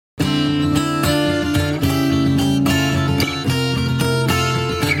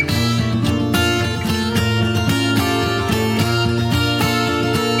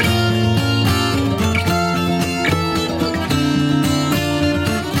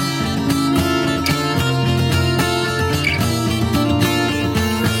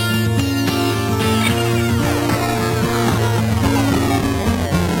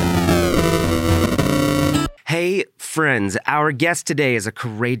friends, our guest today is a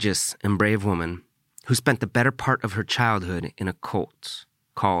courageous and brave woman who spent the better part of her childhood in a cult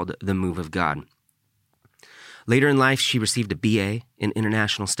called the Move of God. Later in life, she received a BA in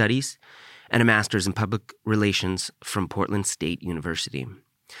International Studies and a master's in Public Relations from Portland State University.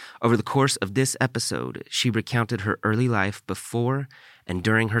 Over the course of this episode, she recounted her early life before and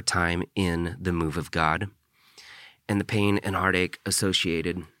during her time in the Move of God and the pain and heartache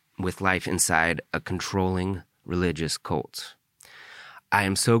associated with life inside a controlling religious cult. I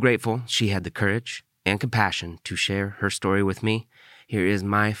am so grateful she had the courage and compassion to share her story with me. Here is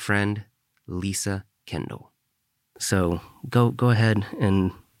my friend, Lisa Kendall. So go ahead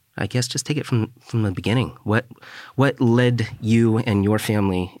and I guess just take it from the beginning. What led you and your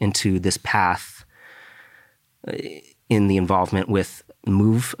family into this path in the involvement with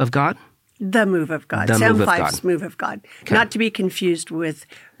Move of God? The Move of God. Sam Fife's Move of God. Okay. Not to be confused with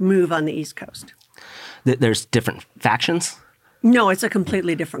Move on the East Coast. There's different factions? No, it's a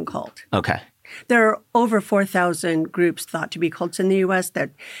completely different cult. Okay. There are over 4,000 groups thought to be cults in the U.S.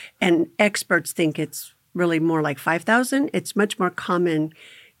 and experts think it's really more like 5,000. It's much more common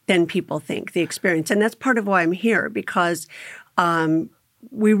than people think, the experience. And that's part of why I'm here, because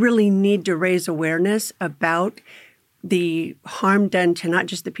we really need to raise awareness about the harm done to not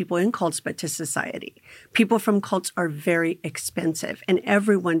just the people in cults, but to society. People from cults are very expensive, and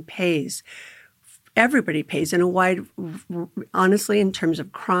everybody pays in a wide, honestly, in terms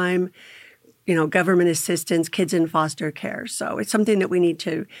of crime, government assistance, kids in foster care. So it's something that we need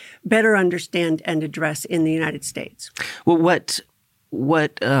to better understand and address in the United States. Well, what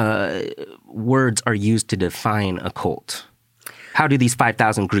words are used to define a cult? How do these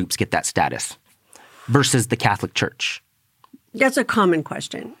 5,000 groups get that status versus the Catholic Church? That's a common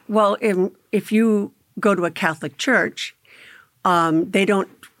question. Well, if you go to a Catholic church, they don't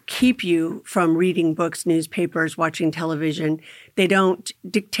keep you from reading books, newspapers, watching television. They don't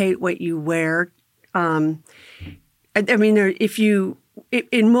dictate what you wear. In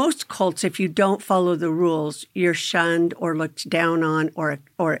most cults, if you don't follow the rules, you're shunned or looked down on or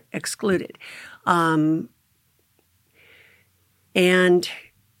excluded. And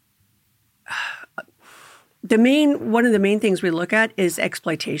one of the main things we look at is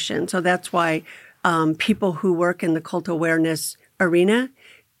exploitation. So that's why people who work in the cult awareness arena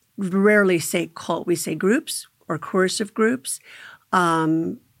rarely say cult. We say groups or coercive groups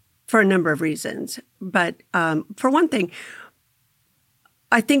for a number of reasons. But for one thing,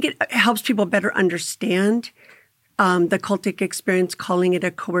 I think it helps people better understand the cultic experience, calling it a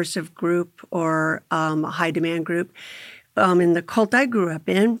coercive group or a high-demand group. In the cult I grew up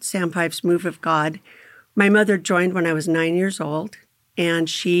in, Sam Fife's Move of God, my mother joined when I was 9 years old, and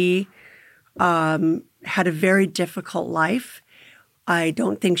she had a very difficult life. I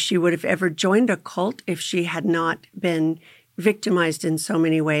don't think she would have ever joined a cult if she had not been victimized in so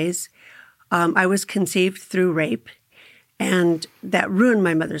many ways. I was conceived through rape, and that ruined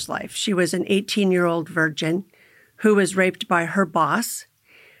my mother's life. She was an 18-year-old virgin who was raped by her boss,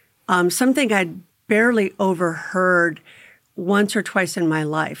 something I'd barely overheard once or twice in my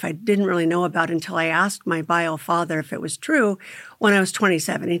life. I didn't really know about until I asked my bio father if it was true when I was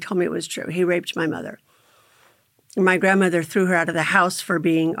 27. He told me it was true. He raped my mother. My grandmother threw her out of the house for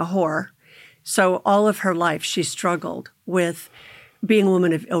being a whore. So all of her life, she struggled with being a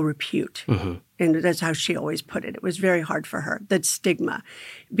woman of ill repute. Mm-hmm. And that's how she always put it. It was very hard for her, that stigma.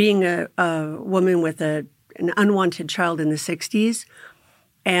 Being a woman with an unwanted child in the 60s.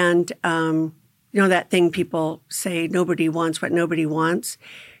 And, that thing people say, nobody wants what nobody wants.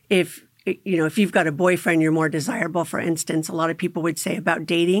 If you've got a boyfriend, you're more desirable, for instance, a lot of people would say about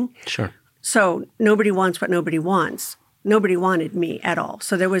dating. Sure. So nobody wants what nobody wants. Nobody wanted me at all.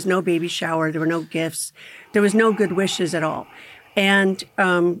 So there was no baby shower. There were no gifts. There was no good wishes at all. And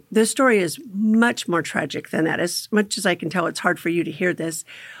this story is much more tragic than that. As much as I can tell, it's hard for you to hear this.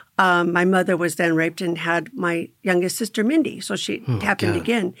 My mother was then raped and had my youngest sister, Mindy. So it happened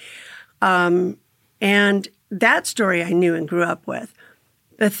again. And that story I knew and grew up with.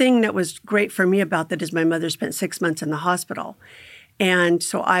 The thing that was great for me about that is my mother spent 6 months in the hospital. And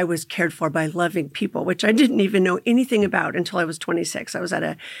so I was cared for by loving people, which I didn't even know anything about until I was 26. I was at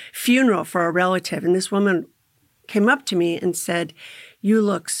a funeral for a relative, and this woman came up to me and said, "You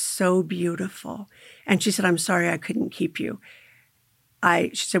look so beautiful." And she said, "I'm sorry I couldn't keep you."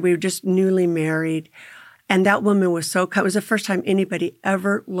 She said, "We were just newly married." And that woman was so kind. It was the first time anybody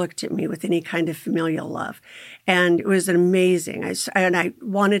ever looked at me with any kind of familial love. And it was amazing. I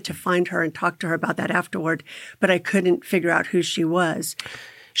wanted to find her and talk to her about that afterward, but I couldn't figure out who she was.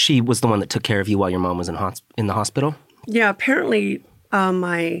 She was the one that took care of you while your mom was in the hospital? Yeah, apparently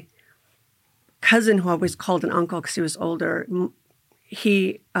my cousin, who I always called an uncle because he was older,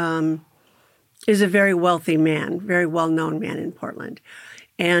 he is a very wealthy man, very well-known man in Portland.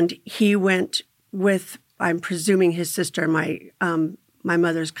 And he went with, I'm presuming, his sister, my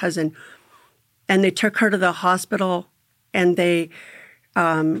mother's cousin, and they took her to the hospital, and they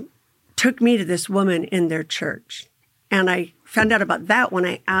took me to this woman in their church. And I found out about that when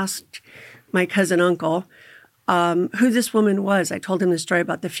I asked my cousin uncle who this woman was. I told him the story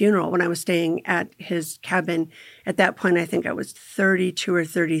about the funeral when I was staying at his cabin. At that point, I think I was 32 or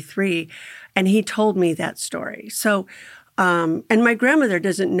 33, and he told me that story. So, and my grandmother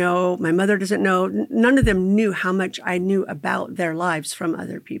doesn't know, my mother doesn't know, none of them knew how much I knew about their lives from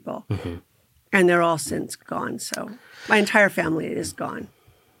other people. Mm-hmm. And they're all since gone. So my entire family is gone.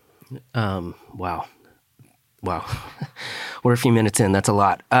 Wow. We're a few minutes in. That's a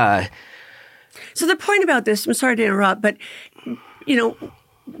lot. So the point about this, I'm sorry to interrupt, but,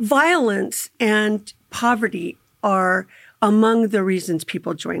 violence and poverty are among the reasons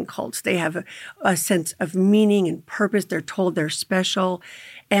people join cults. They have a sense of meaning and purpose. They're told they're special,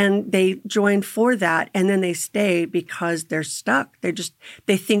 and they join for that, and then they stay because they're stuck.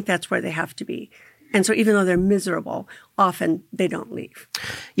 They think that's where they have to be. And so even though they're miserable, often they don't leave.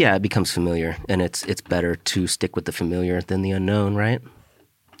 Yeah, it becomes familiar, and it's better to stick with the familiar than the unknown, right?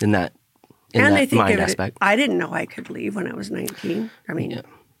 In that mind aspect. I didn't know I could leave when I was 19. Yeah.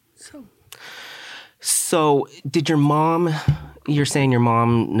 So did your mom, you're saying your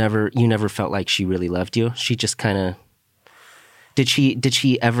mom you never felt like she really loved you? She just kind of, did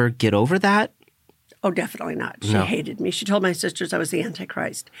she ever get over that? Oh, definitely not. She hated me. She told my sisters I was the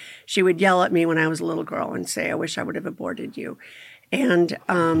Antichrist. She would yell at me when I was a little girl and say, "I wish I would have aborted you." And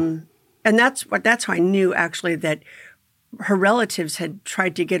that's how I knew actually that her relatives had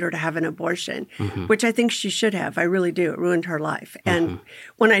tried to get her to have an abortion, mm-hmm. which I think she should have. I really do. It ruined her life. Mm-hmm. And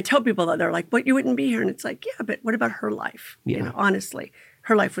when I tell people that, they're like, "But you wouldn't be here." And it's like, yeah, but what about her life? Yeah. Honestly,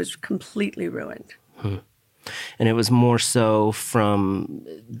 her life was completely ruined. Hmm. And it was more so from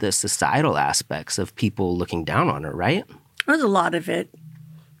the societal aspects of people looking down on her, right? There was a lot of it.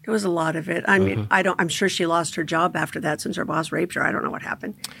 I mean, I'm sure she lost her job after that since her boss raped her. I don't know what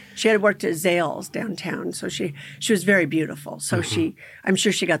happened. She had worked at Zales downtown, so she was very beautiful. So I'm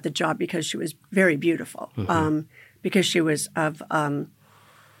sure she got the job because she was very beautiful, because she was of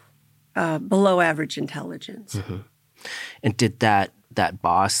below average intelligence. Mm-hmm. And did that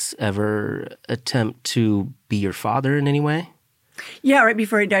boss ever attempt to be your father in any way? Yeah, right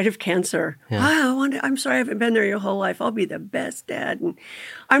before he died of cancer. Yeah. I'm sorry I haven't been there your whole life. I'll be the best dad. And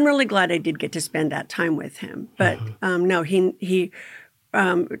I'm really glad I did get to spend that time with him. But no, he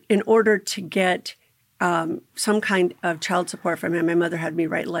in order to get some kind of child support from him, my mother had me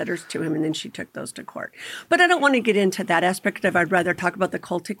write letters to him, and then she took those to court. But I don't want to get into that aspect of I'd rather talk about the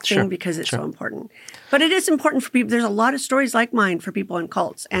cultic thing because it's so important. But it is important for people. There's a lot of stories like mine for people in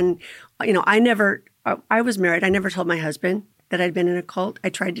cults. And, I was married. I never told my husband that I'd been in a cult. I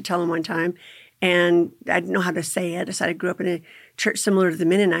tried to tell him one time, and I didn't know how to say it. I said I grew up in a church similar to the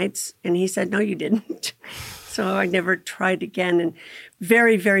Mennonites, and he said, "No, you didn't." So I never tried again, and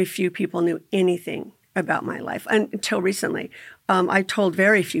very, very few people knew anything about my life until recently. I told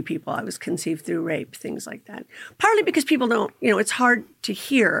very few people I was conceived through rape, things like that. Partly because people don't, it's hard to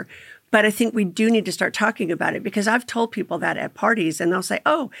hear, but I think we do need to start talking about it because I've told people that at parties and they'll say,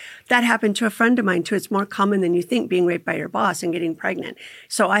 "Oh, that happened to a friend of mine too. It's more common than you think, being raped by your boss and getting pregnant."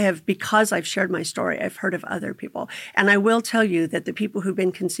 So because I've shared my story, I've heard of other people. And I will tell you that the people who've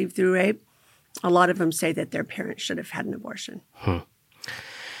been conceived through rape, a lot of them say that their parents should have had an abortion.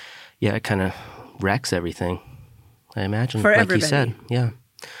 Yeah, it kind of wrecks everything, I imagine, for like everybody. You said. Yeah.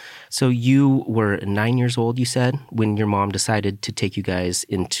 So you were 9 years old, you said, when your mom decided to take you guys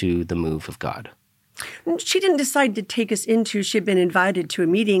into the move of God. She didn't decide to take us into, she had been invited to a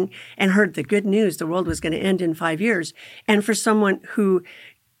meeting and heard the good news, the world was going to end in 5 years. And for someone who,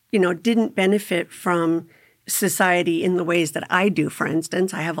 didn't benefit from society in the ways that I do, for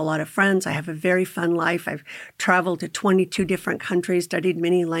instance, I have a lot of friends. I have a very fun life. I've traveled to 22 different countries, studied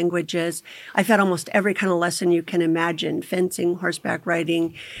many languages. I've had almost every kind of lesson you can imagine: fencing, horseback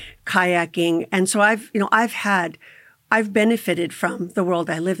riding, kayaking. And so I've benefited from the world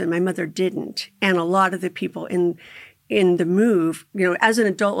I live in. My mother didn't. And a lot of the people in the move, as an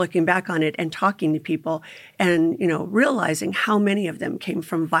adult looking back on it and talking to people and, realizing how many of them came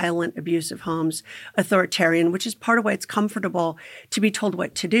from violent, abusive homes, authoritarian, which is part of why it's comfortable to be told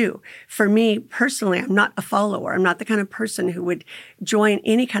what to do. For me personally, I'm not a follower. I'm not the kind of person who would join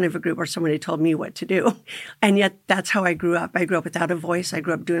any kind of a group where somebody told me what to do. And yet that's how I grew up. I grew up without a voice. I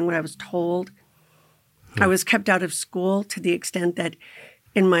grew up doing what I was told. I was kept out of school to the extent that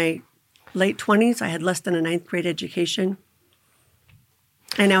in my late 20s. I had less than a ninth grade education.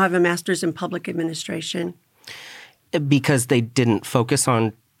 I now have a master's in public administration. Because they didn't focus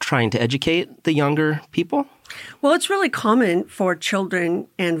on trying to educate the younger people? Well, it's really common for children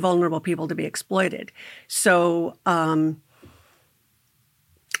and vulnerable people to be exploited. So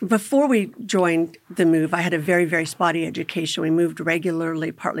before we joined the move, I had a very, very spotty education. We moved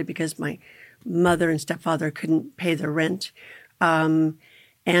regularly, partly because my mother and stepfather couldn't pay their rent.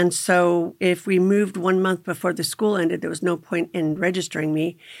 And so if we moved 1 month before the school ended, there was no point in registering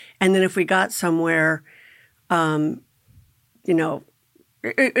me. And then if we got somewhere, on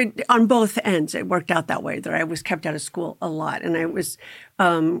both ends, it worked out that way, that I was kept out of school a lot. And I was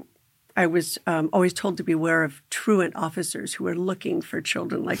always told to beware of truant officers who were looking for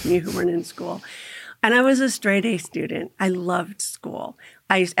children like me who weren't in school. And I was a straight A student. I loved school.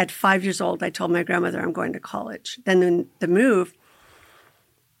 At 5 years old, I told my grandmother I'm going to college. Then in the move,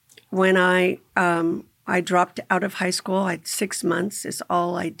 when I dropped out of high school, I had 6 months is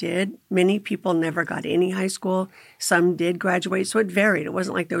all I did. Many people never got any high school. Some did graduate, so it varied. It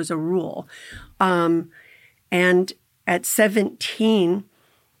wasn't like there was a rule. And at 17,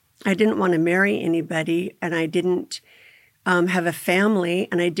 I didn't want to marry anybody, and I didn't have a family,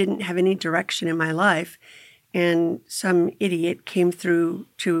 and I didn't have any direction in my life. And some idiot came through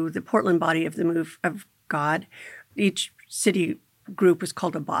to the Portland body of the Move of God. Each city group was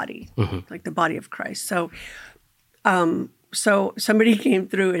called a body, like the body of Christ. So somebody came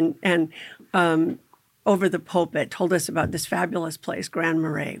through and over the pulpit told us about this fabulous place, Grand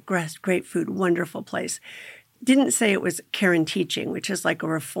Marais, great food, wonderful place. Didn't say it was care and teaching, which is like a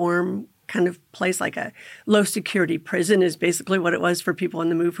reform kind of place, like a low security prison is basically what it was for people in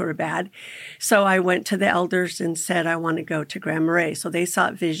the move who were bad. So I went to the elders and said, I want to go to Grand Marais. So they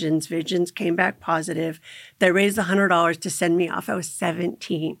sought visions. Visions came back positive. They raised $100 to send me off. I was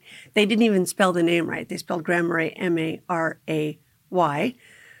 17. They didn't even spell the name right. They spelled Grand Marais, M-A-R-A-Y,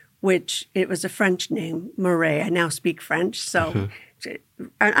 which it was a French name, Marais. I now speak French. So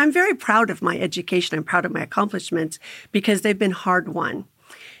I'm very proud of my education. I'm proud of my accomplishments because they've been hard won.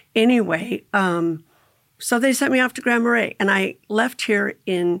 Anyway, so they sent me off to Grand Marais, and I left here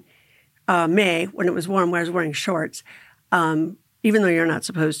in May when it was warm, where I was wearing shorts, even though you're not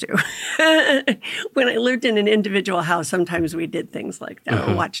supposed to. When I lived in an individual house, sometimes we did things like that,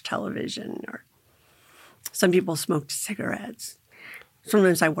 or watched television, or some people smoked cigarettes.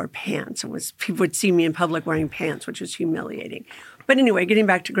 Sometimes I wore pants. People would see me in public wearing pants, which was humiliating. But anyway, getting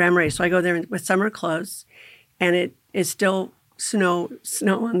back to Grand Marais, so I go there with summer clothes, and it is still snow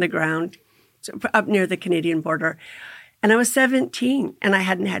on the ground, up near the Canadian border. And I was 17, and I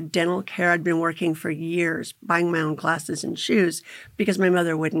hadn't had dental care. I'd been working for years, buying my own glasses and shoes because my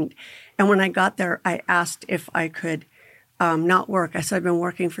mother wouldn't. And when I got there, I asked if I could not work. I said, I've been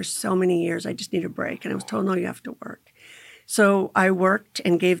working for so many years, I just need a break. And I was told, no, you have to work. So I worked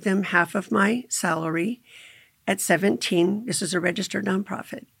and gave them half of my salary. At 17, this is a registered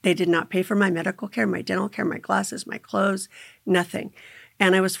nonprofit. They did not pay for my medical care, my dental care, my glasses, my clothes, nothing.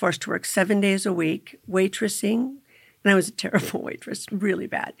 And I was forced to work 7 days a week, waitressing. And I was a terrible waitress, really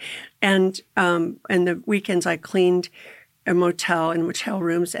bad. And the weekends I cleaned a motel and motel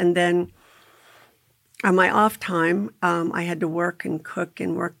rooms. And then on my off time, I had to work and cook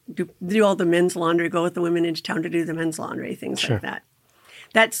and do all the men's laundry, go with the women into town to do the men's laundry, things like that.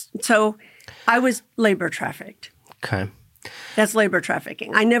 So I was labor trafficked. Okay. That's labor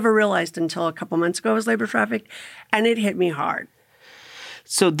trafficking. I never realized until a couple months ago I was labor trafficked, and it hit me hard.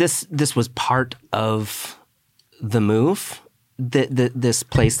 So this was part of the move, this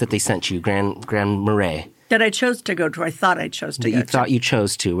place that they sent you, Grand Marais. That I chose to go to. I thought I chose to go to. You thought you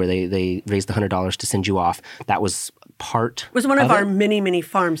chose to, where they raised the $100 to send you off. That was part It was one of our many, many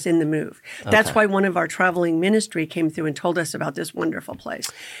farms in the move. That's why one of our traveling ministry came through and told us about this wonderful place.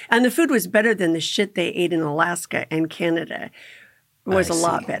 And the food was better than the shit they ate in Alaska and Canada. It was a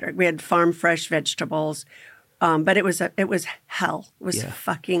lot better. We had farm fresh vegetables, but it was hell. It was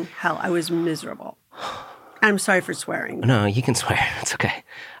fucking hell. I was miserable. I'm sorry for swearing. No, you can swear. It's okay.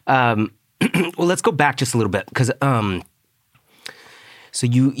 Well, let's go back just a little bit because so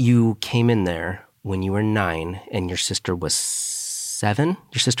you came in there when you were 9 and your sister was 7.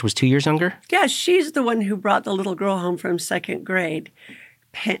 Your sister was 2 years younger? Yeah, she's the one who brought the little girl home from second grade.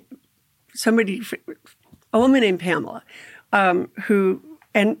 A woman named Pamela, who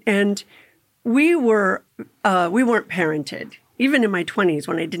we weren't parented. Even in my 20s,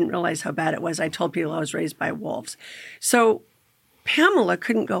 when I didn't realize how bad it was, I told people I was raised by wolves. So Pamela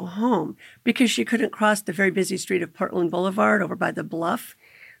couldn't go home because she couldn't cross the very busy street of Portland Boulevard over by the Bluff,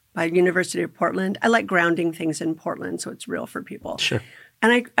 by University of Portland. I like grounding things in Portland so it's real for people. Sure.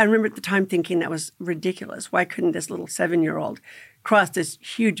 And I remember at the time thinking that was ridiculous. Why couldn't this little 7-year-old cross this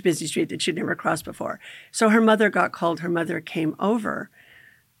huge busy street that she'd never crossed before? So her mother got called. Her mother came over,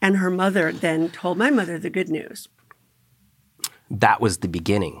 and her mother then told my mother the good news. That was the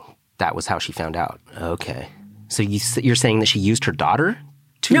beginning. That was how she found out. Okay. So you're saying that she used her daughter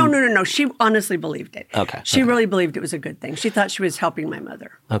to... No. She honestly believed it. Okay. She really believed it was a good thing. She thought she was helping my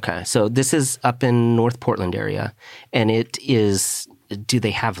mother. Okay. So this is up in North Portland area, and it is... Do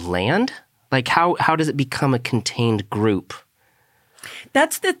they have land? Like, how does it become a contained group?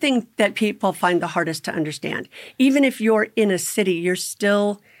 That's the thing that people find the hardest to understand. Even if you're in a city, you're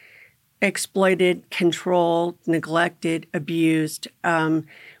still exploited, controlled, neglected, abused. So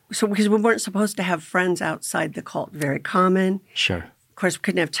because we weren't supposed to have friends outside the cult, very common. Sure. Of course, we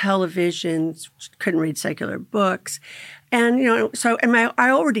couldn't have televisions, couldn't read secular books. And, I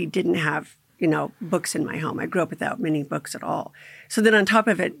already didn't have, books in my home. I grew up without many books at all. So then on top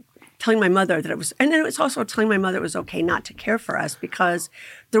of it, telling my mother that it was, and then it was also telling my mother it was okay not to care for us because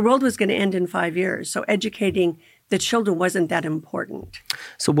the world was going to end in 5 years. So educating the children wasn't that important.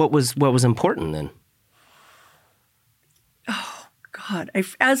 So what was important then? Oh God! I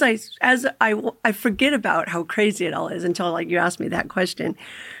forget about how crazy it all is until you asked me that question.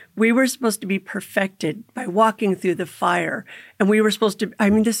 We were supposed to be perfected by walking through the fire, and we were supposed to. I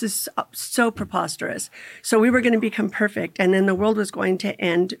mean, this is so preposterous. So we were going to become perfect, and then the world was going to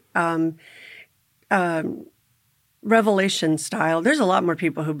end. Revelation style. There's a lot more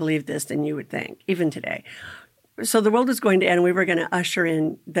people who believe this than you would think, even today. So the world was going to end. We were going to usher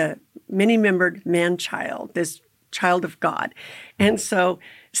in the many-membered man-child, this child of God. And so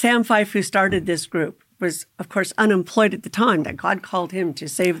Sam Fife, who started this group, was, of course, unemployed at the time that God called him to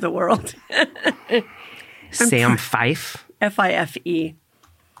save the world. Sam Fife? F-I-F-E.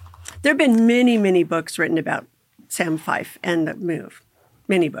 There have been many, many books written about Sam Fife and the move.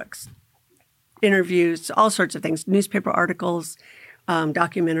 Many books. Interviews, all sorts of things, newspaper articles,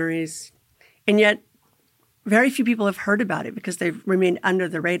 documentaries. And yet, very few people have heard about it because they've remained under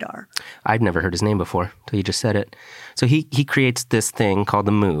the radar. I'd never heard his name before until you just said it. So he creates this thing called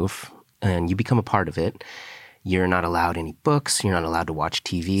The Move, and you become a part of it. You're not allowed any books. You're not allowed to watch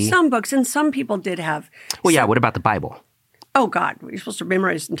TV. Some books, and some people did have. Well, yeah, what about the Bible? Oh, God. You're supposed to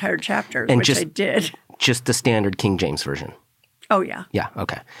memorize entire chapters, and which I did. Just the standard King James Version? Oh, yeah. Yeah,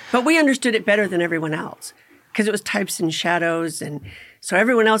 okay. But we understood it better than everyone else because it was types and shadows, and so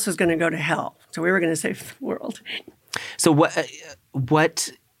everyone else was going to go to hell. So we were going to save the world. So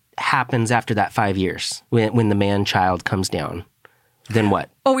what happens after that 5 years when the man-child comes down? Then what?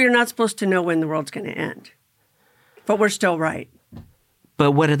 Oh, we're not supposed to know when the world's going to end. But we're still right.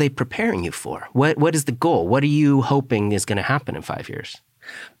 But what are they preparing you for? What is the goal? What are you hoping is going to happen in 5 years?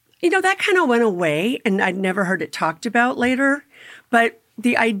 That kind of went away, and I'd never heard it talked about later. But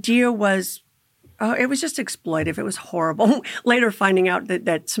the idea was, it was just exploitive. It was horrible. Later finding out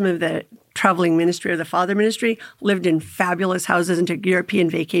that some of the traveling ministry or the father ministry lived in fabulous houses and took European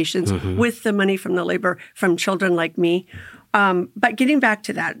vacations with the money from the labor from children like me. But getting back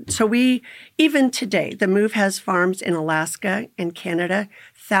to that, so even today, the Move has farms in Alaska and Canada,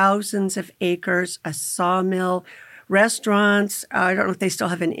 thousands of acres, a sawmill, restaurants. I don't know if they still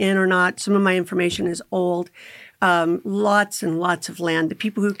have an inn or not. Some of my information is old. Lots and lots of land. The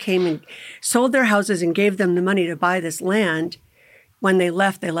people who came and sold their houses and gave them the money to buy this land, when they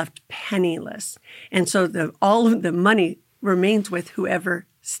left penniless. And so all of the money remains with whoever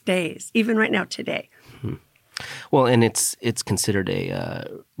stays, even right now today. Well, and it's considered a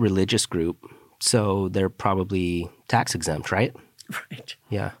religious group, so they're probably tax exempt, right? Right.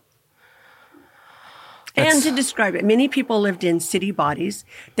 Yeah. And to describe it, many people lived in city bodies.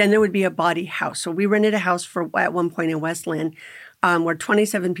 Then there would be a body house. So we rented a house at one point in Westland where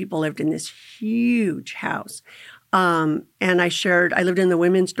 27 people lived in this huge house. And I lived in the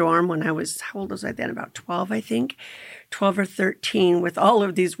women's dorm when I was, how old was I then? About 12, I think, 12 or 13 with all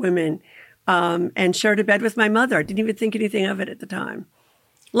of these women and shared a bed with my mother. I didn't even think anything of it at the time.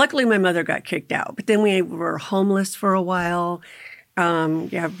 Luckily, my mother got kicked out, but then we were homeless for a while. You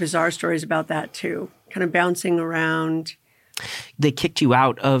have bizarre stories about that too, kind of bouncing around. They kicked you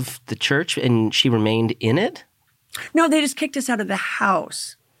out of the church and she remained in it? No, they just kicked us out of the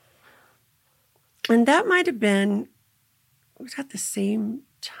house. And that might have been, was that the same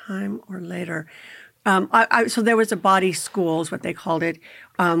time or later? So there was a body school, is what they called it,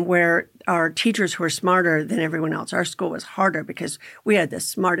 where our teachers who were smarter than everyone else. Our school was harder because we had the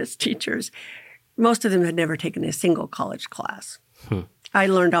smartest teachers. Most of them had never taken a single college class. I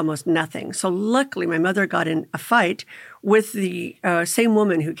learned almost nothing. So luckily, my mother got in a fight with the same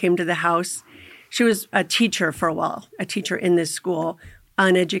woman who came to the house. She was a teacher for a while, a teacher in this school.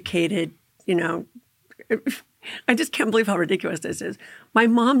 uneducated, I just can't believe how ridiculous this is. My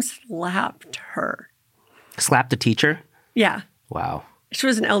mom slapped her. Slapped a teacher? Yeah. Wow. She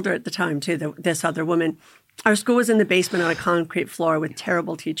was an elder at the time, too, this other woman. Our school was in the basement on a concrete floor with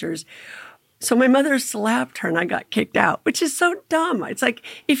terrible teachers. So my mother slapped her and I got kicked out, which is so dumb. It's like,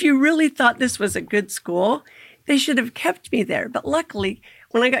 if you really thought this was a good school, they should have kept me there. But luckily,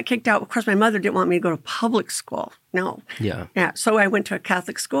 when I got kicked out, of course, my mother didn't want me to go to public school. No. Yeah. Yeah. So I went to a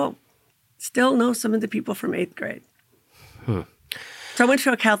Catholic school. Still know some of the people from 8th grade. So I went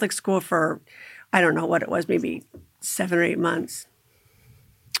to a Catholic school for, I don't know what it was, maybe 7 or 8 months.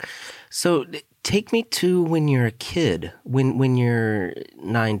 So take me to when you're a kid, when you're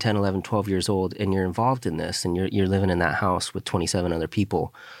 9, 10, 11, 12 years old and you're involved in this and you're living in that house with 27 other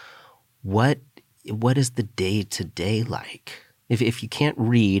people. What is the day-to-day like? If you can't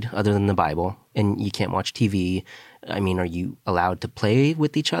read other than the Bible and you can't watch TV, I mean, are you allowed to play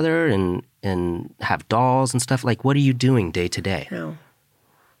with each other and have dolls and stuff? Like, what are you doing day to day? No.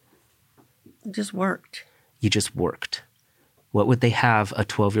 I just worked. You just worked. What would they have a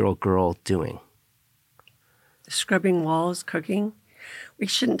 12-year-old girl doing? Scrubbing walls, cooking. We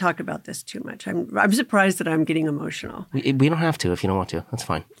shouldn't talk about this too much. I'm surprised that I'm getting emotional. We don't have to if you don't want to. That's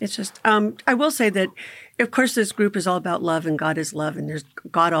fine. It's just, I will say that, of course, this group is all about love and God is love and there's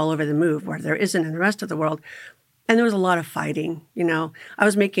God all over the move where there isn't in the rest of the world. And there was a lot of fighting, I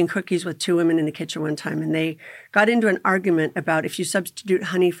was making cookies with 2 women in the kitchen one time and they got into an argument about if you substitute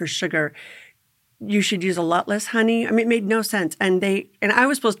honey for sugar, you should use a lot less honey. I mean, it made no sense. And I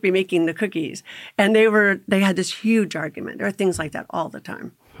was supposed to be making the cookies. And they had this huge argument. There are things like that all the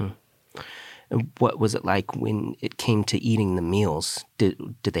time. And what was it like when it came to eating the meals?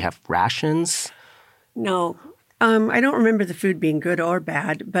 Did they have rations? No. I don't remember the food being good or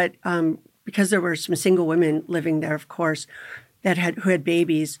bad, but because there were some single women living there, of course, who had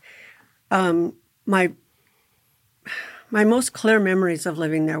babies, my most clear memories of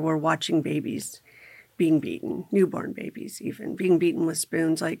living there were watching babies being beaten, newborn babies even, being beaten with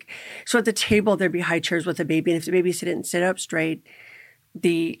spoons. So at the table, there'd be high chairs with a baby, and if the baby didn't sit up straight,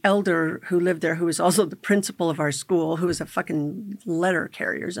 the elder who lived there, who was also the principal of our school, who was a fucking letter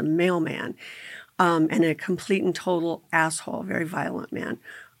carrier, a mailman, and a complete and total asshole, very violent man,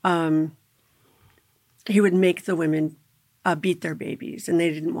 he would make the women beat their babies, and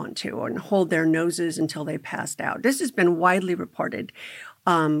they didn't want to, and hold their noses until they passed out. This has been widely reported.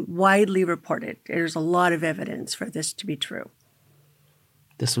 There's a lot of evidence for this to be true.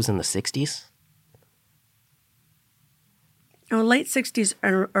 This was in the 60s? Oh, late 60s,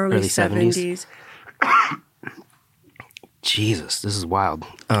 early 70s. Jesus, this is wild.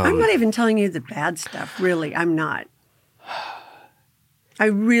 I'm not even telling you the bad stuff, really. I'm not. I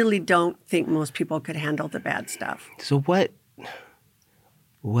really don't think most people could handle the bad stuff. So what,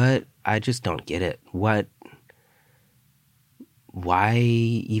 I just don't get it. Why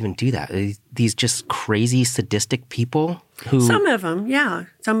even do that? These just crazy sadistic people who... Some of them, yeah.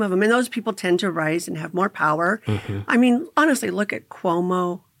 Some of them. And those people tend to rise and have more power. Mm-hmm. I mean, honestly, look at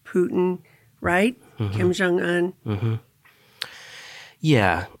Cuomo, Putin, right? Mm-hmm. Kim Jong-un. Mm-hmm.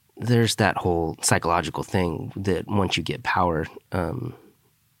 Yeah, there's that whole psychological thing that once you get power,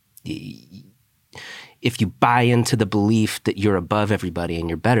 if you buy into the belief that you're above everybody and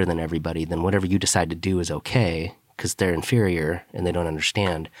you're better than everybody, then whatever you decide to do is okay because they're inferior and they don't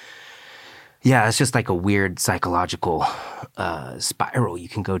understand. Yeah, it's just like a weird psychological spiral you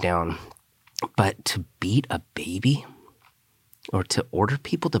can go down. But to beat a baby or to order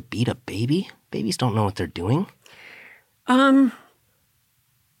people to beat a baby, babies don't know what they're doing.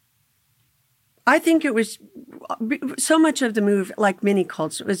 I think it was so much of the move, like many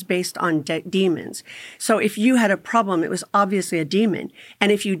cults, was based on demons. So if you had a problem, it was obviously a demon.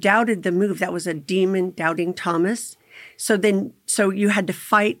 And if you doubted the move, that was a demon doubting Thomas. So you had to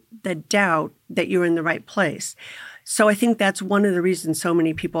fight the doubt that you were in the right place. So I think that's one of the reasons so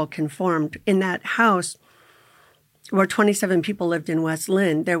many people conformed. In that house where 27 people lived in West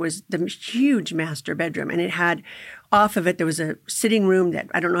Lynn, there was the huge master bedroom, and it had off of it, there was a sitting room that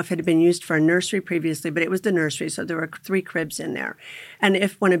I don't know if it had been used for a nursery previously, but it was the nursery. So there were 3 cribs in there. And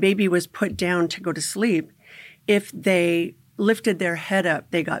when a baby was put down to go to sleep, if they lifted their head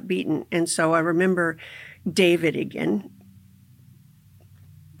up, they got beaten. And so I remember David again,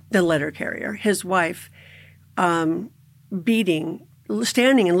 the letter carrier, his wife,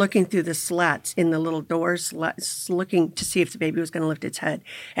 standing and looking through the slats in the little doors, looking to see if the baby was going to lift its head.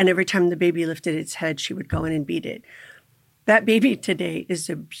 And every time the baby lifted its head, she would go in and beat it. That baby today is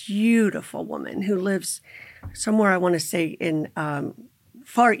a beautiful woman who lives somewhere, I want to say, in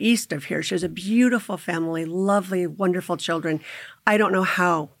far east of here. She has a beautiful family, lovely, wonderful children. I don't know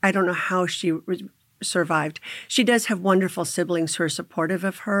how she survived. She does have wonderful siblings who are supportive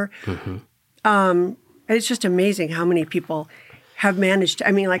of her. It's just amazing how many people have managed.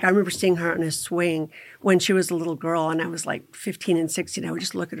 I mean, like I remember seeing her on a swing when she was a little girl, and I was like 15 and 16. I would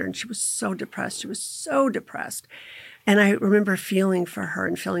just look at her, and she was so depressed. She was so depressed. And I remember feeling for her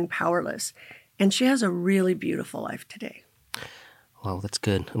and feeling powerless. And she has a really beautiful life today. Well, that's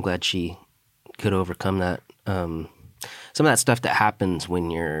good. I'm glad she could overcome that. Some of that stuff that happens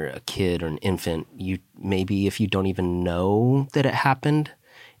when you're a kid or an infant, maybe if you don't even know that it happened,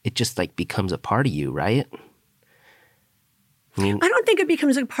 it just like becomes a part of you, right? I don't think it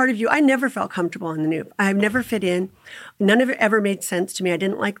becomes a part of you. I never felt comfortable in the Nupe. I've never fit in. None of it ever made sense to me. I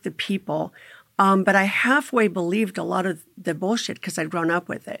didn't like the people. But I halfway believed a lot of the bullshit because I'd grown up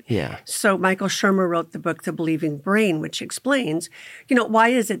with it. Yeah. So Michael Shermer wrote the book, The Believing Brain, which explains, why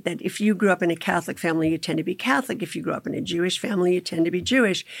is it that if you grew up in a Catholic family, you tend to be Catholic. If you grew up in a Jewish family, you tend to be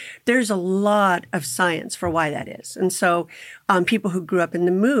Jewish. There's a lot of science for why that is. And so people who grew up in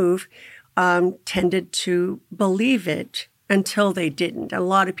the Move tended to believe it until they didn't. A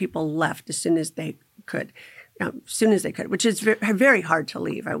lot of people left as soon as they could, which is very hard to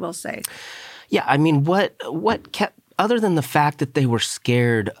leave, I will say. Yeah, I mean, what kept, other than the fact that they were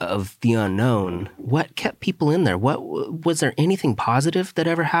scared of the unknown, what kept people in there? Was there anything positive that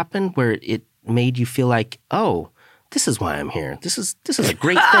ever happened where it made you feel like, oh, this is why I'm here. This is a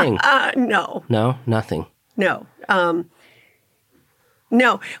great thing. No. No, nothing. No.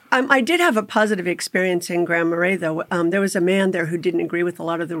 No. I did have a positive experience in Grand Marais, though. There was a man there who didn't agree with a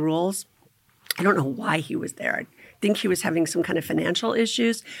lot of the rules. I don't know why he was there. I think he was having some kind of financial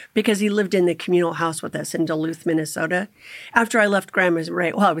issues because he lived in the communal house with us in Duluth, Minnesota. After I left Grand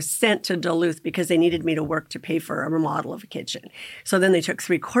Marais, I was sent to Duluth because they needed me to work to pay for a remodel of a kitchen. So then they took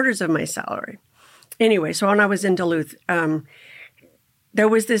 3/4 of my salary. Anyway, so when I was in Duluth, there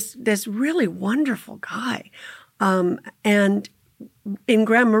was this really wonderful guy. And in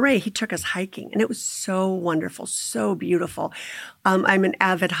Grand Marais, he took us hiking, and it was so wonderful, so beautiful. I'm an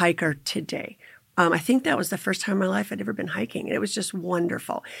avid hiker today. I think that was the first time in my life I'd ever been hiking. It was just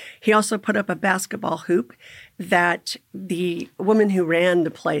wonderful. He also put up a basketball hoop that the woman who ran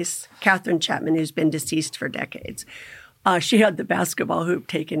the place, Catherine Chapman, who's been deceased for decades, she had the basketball hoop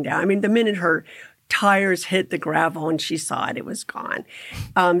taken down. I mean, the minute her tires hit the gravel and she saw it, it was gone.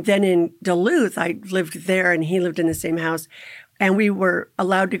 Then in Duluth, I lived there and he lived in the same house. And we were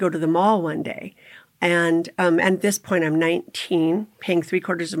allowed to go to the mall one day. And at this point, I'm 19, paying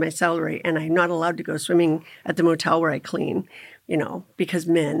 3/4 of my salary, and I'm not allowed to go swimming at the motel where I clean, because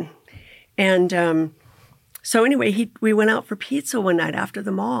men. And so anyway, we went out for pizza one night after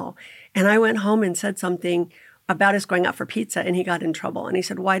the mall. And I went home and said something about us going out for pizza, and he got in trouble. And he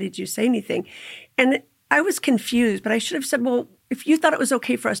said, "Why did you say anything?" And I was confused, but I should have said, well, if you thought it was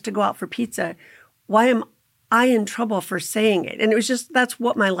okay for us to go out for pizza, why am I in trouble for saying it? And it was just, that's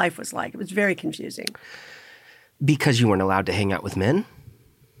what my life was like. It was very confusing. Because you weren't allowed to hang out with men?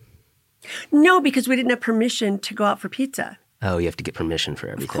 No, because we didn't have permission to go out for pizza. Oh, you have to get permission for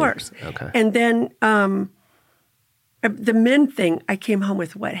everything. Of course. Okay. And then the men thing, I came home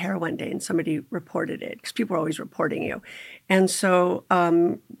with wet hair one day and somebody reported it because people are always reporting you. And so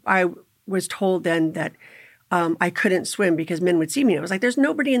I was told then that I couldn't swim because men would see me. I was like, there's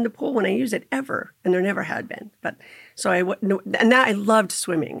nobody in the pool when I use it ever. And there never had been. But so and now I loved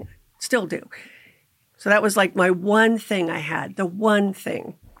swimming, still do. So that was like my one thing I had, the one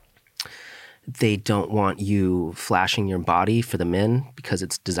thing. They don't want you flashing your body for the men because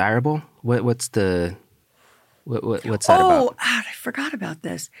it's desirable? What's that about? Oh, I forgot about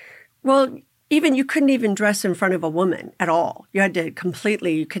this. Well, you couldn't even dress in front of a woman at all. You had to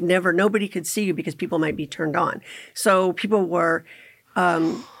nobody could see you because people might be turned on. So people wore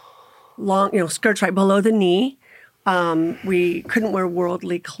long, skirts right below the knee. We couldn't wear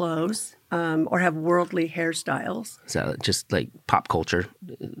worldly clothes or have worldly hairstyles. So just like pop culture,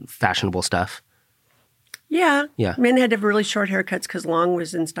 fashionable stuff? Yeah. Yeah. Men had to have really short haircuts because long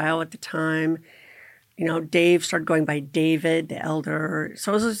was in style at the time. Dave started going by David, the elder.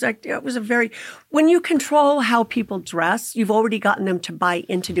 So when you control how people dress, you've already gotten them to buy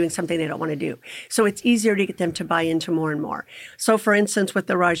into doing something they don't want to do. So it's easier to get them to buy into more and more. So for instance, with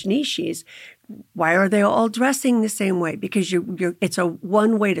the Rajneeshis, why are they all dressing the same way? Because it's a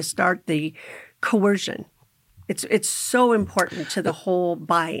one way to start the coercion. It's so important to the whole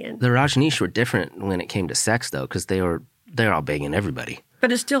buy-in. The Rajneesh were different when it came to sex, though, because they're all banging everybody.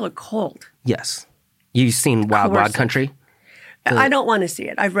 But it's still a cult. Yes. You've seen Wild Country? I don't want to see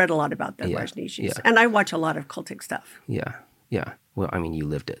it. I've read a lot about the Rajneeshis, and I watch a lot of cultic stuff. Yeah. Yeah. Well, I mean, you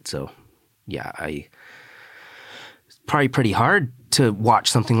lived it. So, yeah, it's probably pretty hard to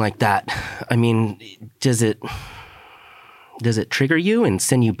watch something like that. I mean, does it trigger you and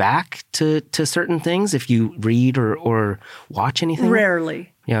send you back to certain things if you read or watch anything?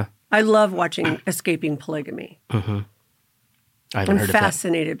 Rarely. Yeah. I love watching Escaping Polygamy. Mm-hmm. I'm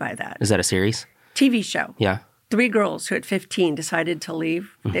fascinated by that. Is that a series? TV show. Yeah. 3 girls who at 15 decided to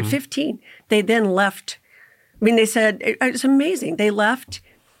leave. Mm-hmm. At 15, they then left. I mean, they said, it's amazing. They left,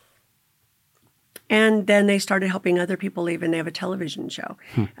 and then they started helping other people leave, and they have a television show.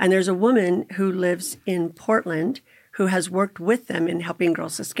 And there's a woman who lives in Portland who has worked with them in helping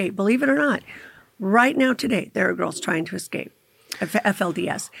girls escape. Believe it or not, right now today, there are girls trying to escape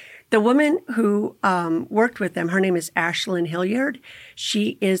FLDS. The woman who worked with them, her name is Ashlyn Hilliard.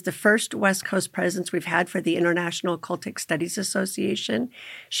 She is the first West Coast presence we've had for the International Occultic Studies Association.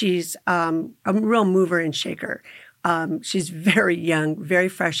 She's a real mover and shaker. She's very young, very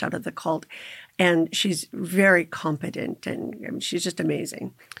fresh out of the cult, and she's very competent, and she's just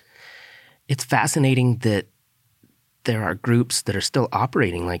amazing. It's fascinating that there are groups that are still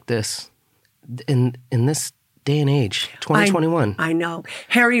operating like this in this day and age, 2021. I know.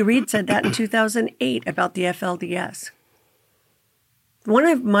 Harry Reid said that in 2008 about the FLDS. One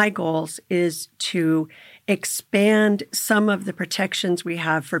of my goals is to expand some of the protections we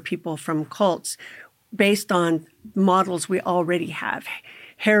have for people from cults based on models we already have.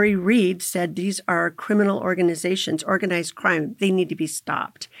 Harry Reid said these are criminal organizations, organized crime. They need to be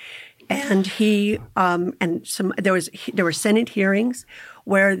stopped. And he there were Senate hearings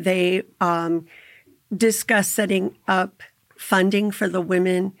where they discuss setting up funding for the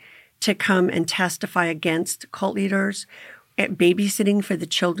women to come and testify against cult leaders, babysitting for the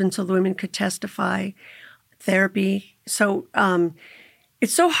children so the women could testify, therapy. So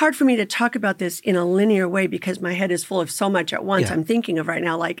it's so hard for me to talk about this in a linear way because my head is full of so much at once. Yeah. I'm thinking of right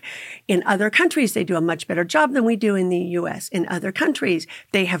now, like in other countries, they do a much better job than we do in the U.S. In other countries,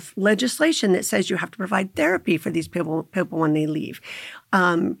 they have legislation that says you have to provide therapy for these people when they leave.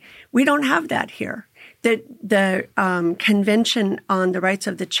 We don't have that here. The Convention on the Rights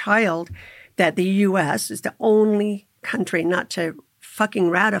of the Child that the U.S. is the only country not to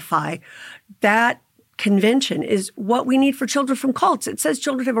fucking ratify, that convention is what we need for children from cults. It says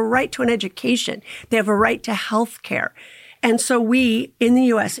children have a right to an education. They have a right to health care. And so we, in the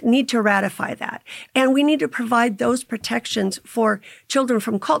U.S., need to ratify that. And we need to provide those protections for children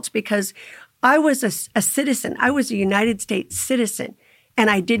from cults because I was a citizen. I was a United States citizen. And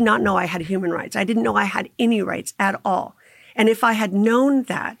I did not know I had human rights. I didn't know I had any rights at all. And if I had known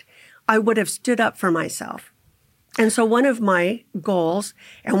that, I would have stood up for myself. And so one of my goals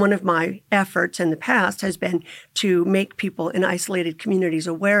and one of my efforts in the past has been to make people in isolated communities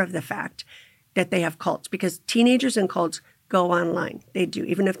aware of the fact that they have cults. Because teenagers in cults go online. They do,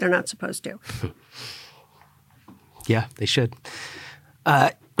 even if they're not supposed to. Yeah, they should.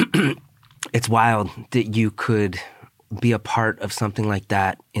 It's wild that you could be a part of something like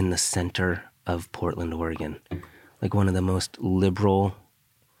that in the center of Portland, Oregon, like one of the most liberal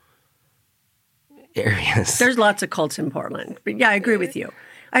areas. There's lots of cults in Portland, but yeah, I agree with you.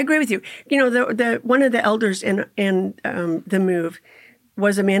 You know, the one of the elders in the move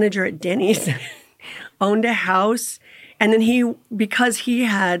was a manager at Denny's, owned a house, and then because he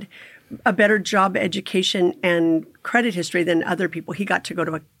had a better job education and credit history than other people, he got to go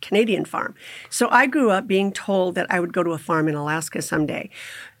to a Canadian farm. So I grew up being told that I would go to a farm in Alaska someday.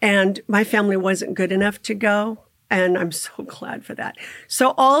 And my family wasn't good enough to go. And I'm so glad for that.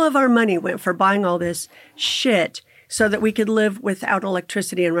 So all of our money went for buying all this shit so that we could live without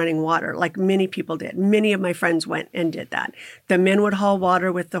electricity and running water, like many people did. Many of my friends went and did that. The men would haul water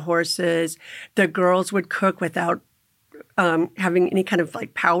with the horses. The girls would cook without having any kind of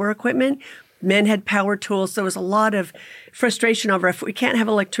like power equipment. Men had power tools. There was a lot of frustration over if we can't have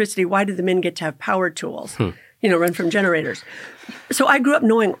electricity, why do the men get to have power tools? You know, run from generators. So I grew up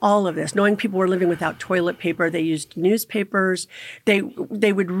knowing all of this, knowing people were living without toilet paper. They used newspapers. They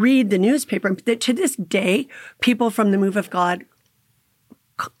would read the newspaper. To this day, people from the Move of God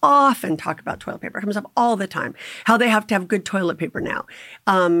often talk about toilet paper. It comes up all the time. How they have to have good toilet paper now.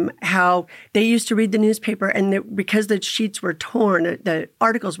 How they used to read the newspaper and because the sheets were torn, the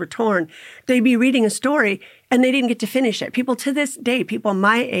articles were torn, they'd be reading a story and they didn't get to finish it. People to this day, people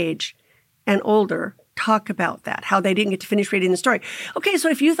my age and older, talk about that, how they didn't get to finish reading the story. Okay, so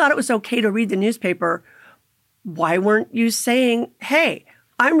if you thought it was okay to read the newspaper, why weren't you saying, hey,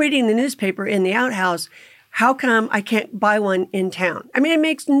 I'm reading the newspaper in the outhouse. How come I can't buy one in town? I mean, it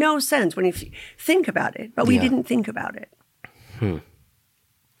makes no sense when you think about it, but we didn't think about it.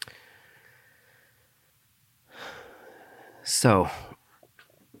 So,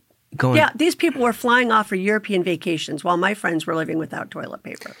 going... Yeah, these people were flying off for European vacations while my friends were living without toilet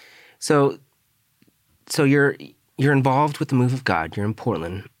paper. So you're involved with the Move of God. You're in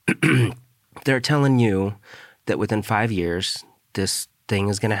Portland. They're telling you that within 5 years, this thing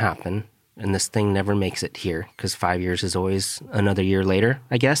is going to happen, and this thing never makes it here because 5 years is always another year later,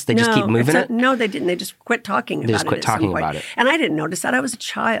 I guess. They just keep moving it? No, they didn't. They just quit talking about it. They just quit talking about it. And I didn't notice that. I was a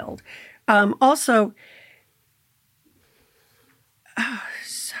child. Also,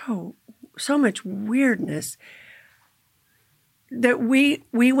 so much weirdness that we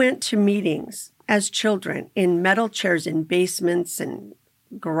went to meetings as children in metal chairs in basements and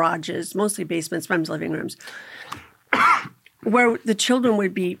garages, mostly basements, sometimes living rooms, where the children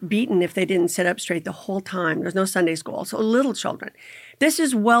would be beaten if they didn't sit up straight the whole time. There's no Sunday school, so little children. This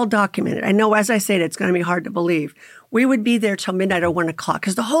is well documented. I know as I say it, it's going to be hard to believe. We would be there till midnight or 1 o'clock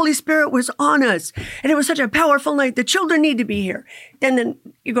because the Holy Spirit was on us. And it was such a powerful night. The children need to be here. And then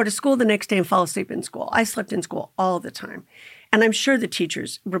you go to school the next day and fall asleep in school. I slept in school all the time. And I'm sure the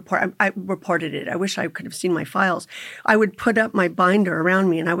teachers I reported it. I wish I could have seen my files. I would put up my binder around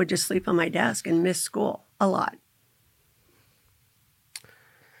me and I would just sleep on my desk and miss school a lot.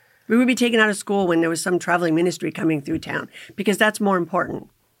 We would be taken out of school when there was some traveling ministry coming through town because that's more important.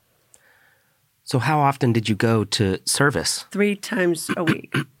 So how often did you go to service? 3 times a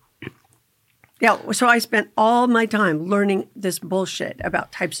week. Yeah, so I spent all my time learning this bullshit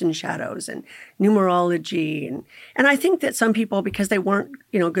about types and shadows and numerology. And I think that some people, because they weren't,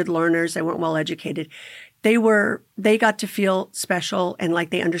 good learners, they weren't well educated, they got to feel special and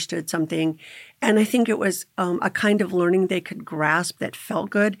like they understood something. And I think it was a kind of learning they could grasp that felt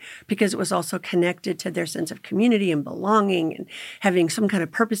good because it was also connected to their sense of community and belonging and having some kind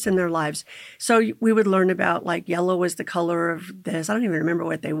of purpose in their lives. So we would learn about like yellow was the color of this. I don't even remember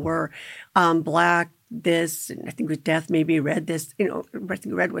what they were. Black, this, and I think it was death, maybe red, this. I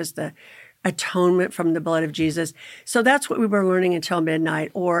think red was the atonement from the blood of Jesus. So that's what we were learning until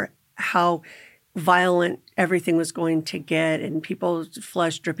midnight, or how violent everything was going to get and people's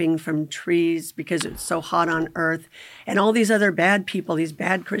flesh dripping from trees because it's so hot on earth. And all these other bad people, these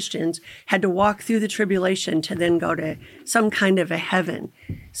bad Christians, had to walk through the tribulation to then go to some kind of a heaven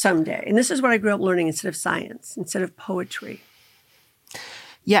someday. And this is what I grew up learning instead of science, instead of poetry.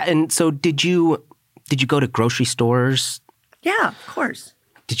 Yeah, and so did you go to grocery stores? Yeah, of course.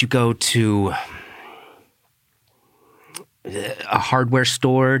 Did you go to a hardware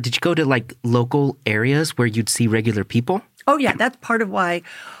store? Did you go to like local areas where you'd see regular people? Oh yeah, that's part of why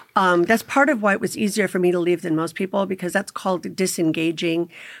it was easier for me to leave than most people, because that's called disengaging.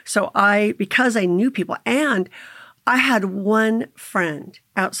 So because I knew people, and I had one friend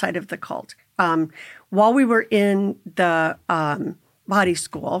outside of the cult. While we were in the body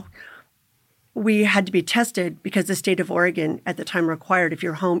school, we had to be tested because the state of Oregon at the time required, if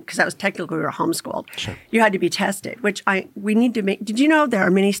you're home, because that was technically we were homeschooled, sure, you had to be tested, which we need to make. Did you know there are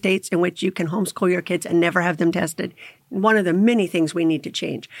many states in which you can homeschool your kids and never have them tested? One of the many things we need to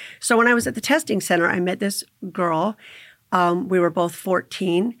change. So when I was at the testing center, I met this girl. We were both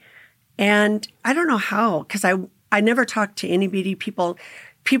 14. And I don't know how, because I never talked to anybody. People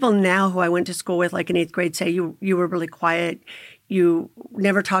now who I went to school with, like in 8th grade, say you were really quiet. You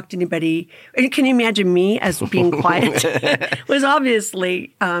never talked to anybody. Can you imagine me as being quiet? It was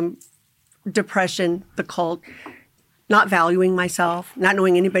obviously depression, the cult, not valuing myself, not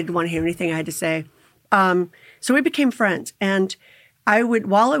knowing anybody would want to hear anything I had to say. So we became friends. And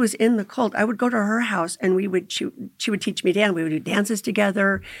while I was in the cult, I would go to her house and she would teach me dance. We would do dances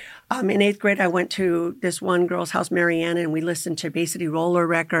together. In 8th grade, I went to this one girl's house, Marianne, and we listened to Bay City Roller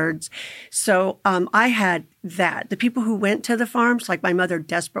records. So I had that. The people who went to the farms, like my mother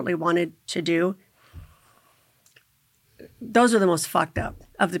desperately wanted to do, those are the most fucked up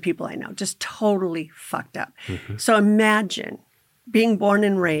of the people I know, just totally fucked up. Mm-hmm. So imagine being born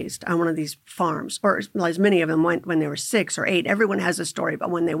and raised on one of these farms, or as many of them went when they were 6 or 8. Everyone has a story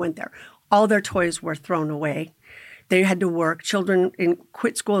about when they went there. All their toys were thrown away. They had to work. Children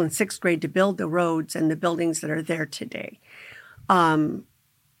quit school in 6th grade to build the roads and the buildings that are there today. Backbreaking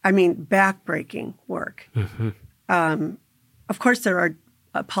work. Mm-hmm. Of course, there are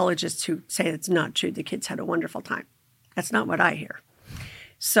apologists who say it's not true. The kids had a wonderful time. That's not what I hear.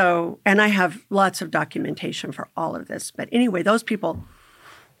 So, and I have lots of documentation for all of this. But anyway, those people,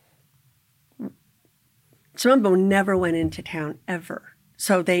 some of them never went into town ever.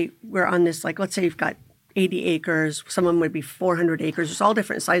 So they were on this, like, let's say you've got 80 acres. Some of them would be 400 acres. There's all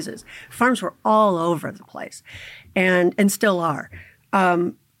different sizes. Farms were all over the place and still are.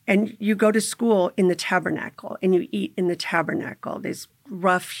 And And you go to school in the tabernacle, and you eat in the tabernacle, these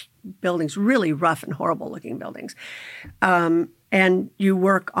rough buildings, really rough and horrible looking buildings. And you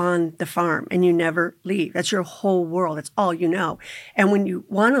work on the farm, and you never leave. That's your whole world. That's all you know. And when you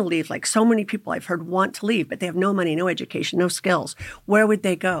want to leave, like so many people I've heard want to leave, but they have no money, no education, no skills, where would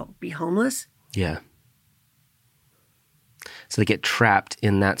they go? Be homeless? Yeah. So they get trapped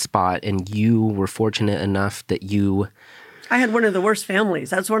in that spot, and you were fortunate enough that I had one of the worst families.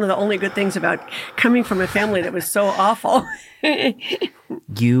 That's one of the only good things about coming from a family that was so awful.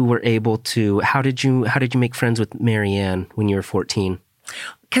 You were able to, how did you make friends with Marianne when you were 14?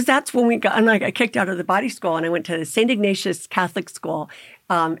 Because that's when I got kicked out of the body school, and I went to St. Ignatius Catholic School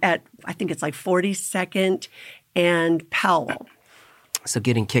at, I think it's like 42nd and Powell. So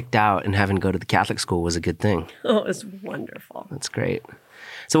getting kicked out and having to go to the Catholic school was a good thing. Oh, it was wonderful. That's great.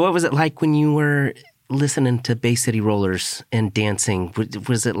 So what was it like when you were listening to Bay City Rollers and dancing?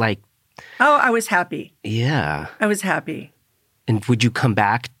 Was it like... Oh, I was happy. Yeah. I was happy. And would you come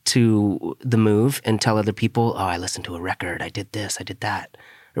back to the Move and tell other people, oh, I listened to a record, I did this, I did that?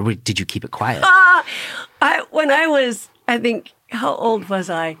 Or did you keep it quiet? When I was, I think, how old was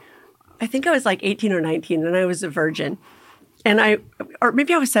I? I think I was like 18 or 19, and I was a virgin. Or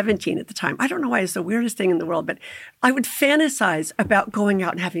maybe I was 17 at the time. I don't know why it's the weirdest thing in the world, but I would fantasize about going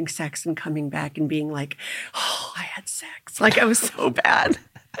out and having sex and coming back and being like, oh, I had sex. Like I was so bad.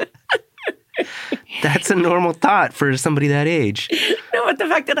 That's a normal thought for somebody that age. No, but the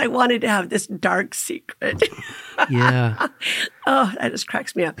fact that I wanted to have this dark secret. Yeah. Oh, that just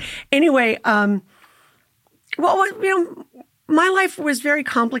cracks me up. Anyway, my life was very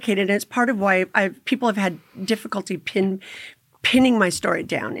complicated, and it's part of why people have had difficulty pinning my story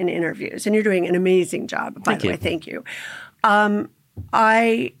down in interviews. And you're doing an amazing job, by the way. Thank you. At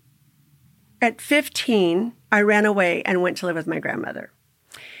 15, I ran away and went to live with my grandmother.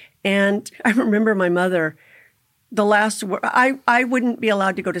 And I remember my mother, I wouldn't be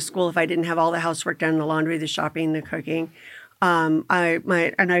allowed to go to school if I didn't have all the housework done, the laundry, the shopping, the cooking. And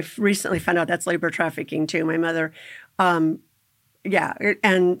I've recently found out that's labor trafficking too. My mother, yeah.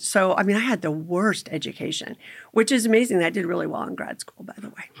 And so, I mean, I had the worst education, which is amazing. That I did really well in grad school, by the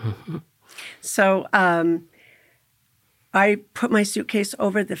way. Mm-hmm. So I put my suitcase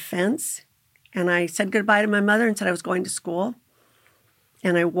over the fence, and I said goodbye to my mother and said I was going to school.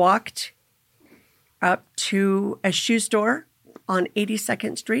 And I walked up to a shoe store on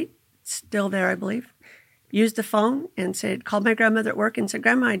 82nd Street, still there, I believe, used the phone and called my grandmother at work and said,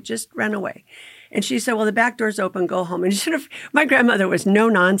 Grandma, I just ran away. And she said, well, the back door's open, go home. And my grandmother was no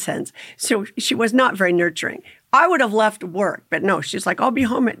nonsense. So she was not very nurturing. I would have left work, but no, she's like, I'll be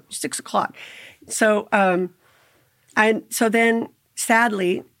home at 6 o'clock. So, so then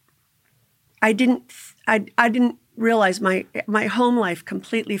sadly, I didn't realize my home life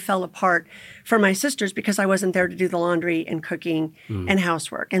completely fell apart for my sisters because I wasn't there to do the laundry and cooking and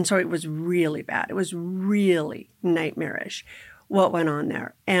housework. And so it was really bad. It was really nightmarish what went on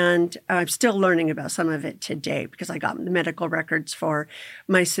there. And I'm still learning about some of it today because I got the medical records for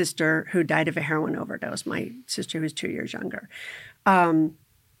my sister who died of a heroin overdose, my sister who was 2 years younger. So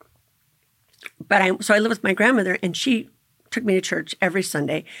I lived with my grandmother, and she took me to church every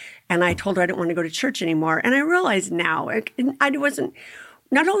Sunday, and I told her I didn't want to go to church anymore. And I realize now,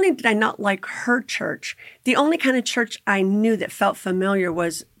 not only did I not like her church, the only kind of church I knew that felt familiar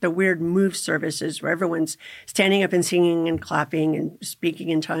was the weird Move services where everyone's standing up and singing and clapping and speaking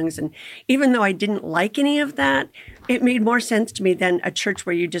in tongues. And even though I didn't like any of that, it made more sense to me than a church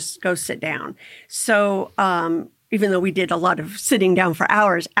where you just go sit down. So, even though we did a lot of sitting down for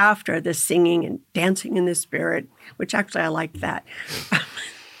hours after the singing and dancing in the spirit, which actually I liked that.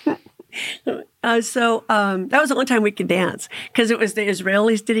 So that was the only time we could dance because it was the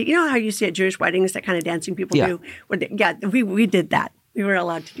Israelis did it. You know how you see at Jewish weddings that kind of dancing people do? Yeah, we did that. We were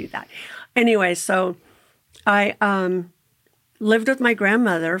allowed to do that. Anyway, so I lived with my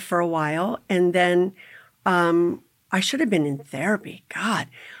grandmother for a while, and then I should have been in therapy, God,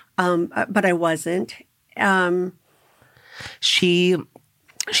 but I wasn't. She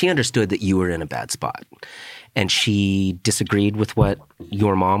understood that you were in a bad spot, and she disagreed with what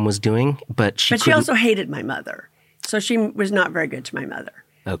your mom was doing, but she also hated my mother, so she was not very good to my mother.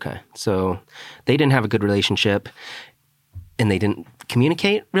 Okay, so they didn't have a good relationship, and they didn't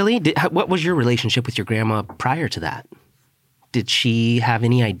communicate, really? What was your relationship with your grandma prior to that? Did she have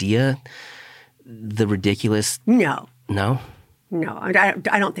any idea the ridiculous... No. No? No,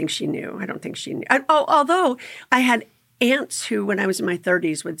 I don't think she knew. Although I had aunts who, when I was in my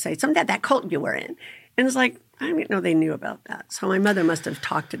 30s, would say, "Some that cult you were in." And it's like, I didn't know they knew about that. So my mother must have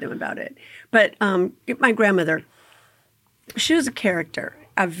talked to them about it. But my grandmother, she was a character.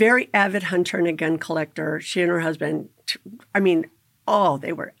 a very avid hunter and a gun collector. She and her husband,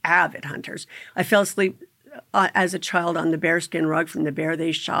 they were avid hunters. I fell asleep as a child on the bearskin rug from the bear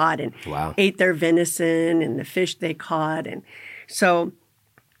they shot and ate their venison and the fish they caught. And so,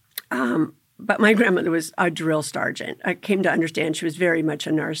 but my grandmother was a drill sergeant. I came to understand she was very much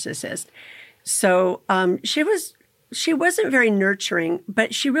a narcissist. So she wasn't very nurturing,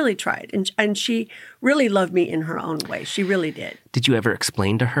 but she really tried. And she really loved me in her own way. She really did. Did you ever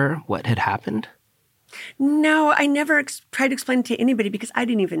explain to her what had happened? No, I never tried to explain it to anybody because I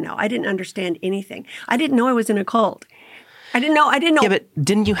didn't even know. I didn't understand anything. I didn't know I was in a cult. I didn't know. Yeah, but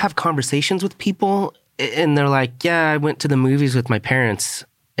didn't you have conversations with people and they're like, yeah, I went to the movies with my parents.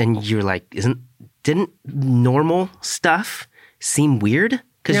 And you're like, didn't normal stuff seem weird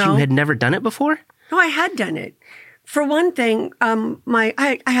because you had never done it before? No, I had done it. For one thing,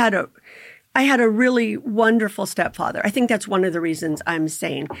 I had a really wonderful stepfather. I think that's one of the reasons I'm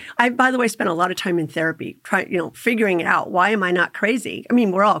sane. I, by the way, spent a lot of time in therapy, figuring it out. Why am I not crazy? I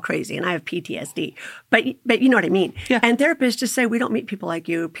mean, we're all crazy, and I have PTSD. But you know what I mean. Yeah. And therapists just say, we don't meet people like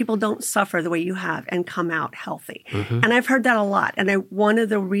you. People don't suffer the way you have and come out healthy. Mm-hmm. And I've heard that a lot. And one of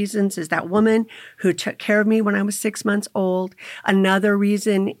the reasons is that woman who took care of me when I was 6 months old. Another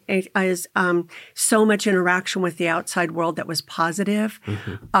reason is so much interaction with the outside world that was positive.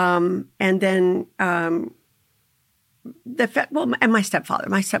 Mm-hmm. And then and my stepfather.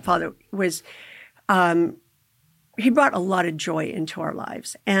 My stepfather was, he brought a lot of joy into our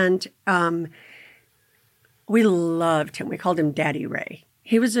lives. And we loved him. We called him Daddy Ray.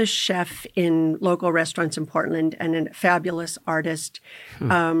 He was a chef in local restaurants in Portland and a fabulous artist,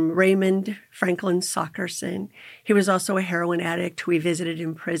 Raymond Franklin Sockerson. He was also a heroin addict who we visited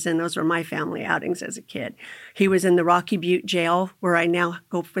in prison. Those were my family outings as a kid. He was in the Rocky Butte jail, where I now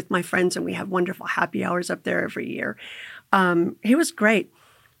go with my friends, and we have wonderful happy hours up there every year. He was great.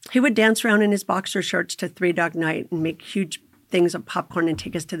 He would dance around in his boxer shorts to Three Dog Night and make huge things of popcorn and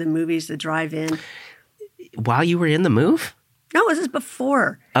take us to the movies, the drive-in. While you were in the move? No, this is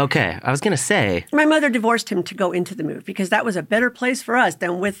before. Okay. I was going to say. My mother divorced him to go into the move because that was a better place for us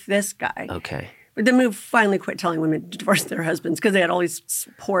than with this guy. Okay. But the move finally quit telling women to divorce their husbands because they had all these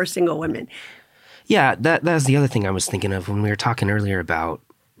poor single women. Yeah, that was the other thing I was thinking of when we were talking earlier about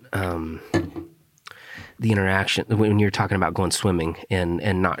the interaction, when you were talking about going swimming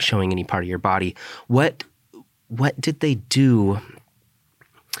and not showing any part of your body. What did they do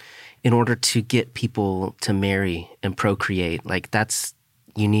in order to get people to marry and procreate? Like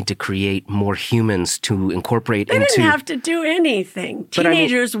you need to create more humans to incorporate into. They didn't have to do anything.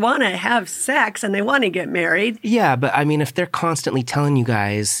 Teenagers want to have sex and they want to get married. Yeah, but I mean, if they're constantly telling you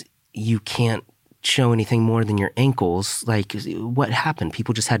guys you can't show anything more than your ankles, like what happened?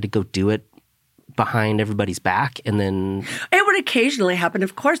 People just had to go do it behind everybody's back, and then it would occasionally happen.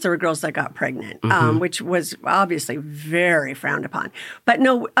 Of course, there were girls that got pregnant, which was obviously very frowned upon. But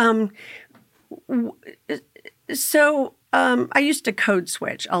no, I used to code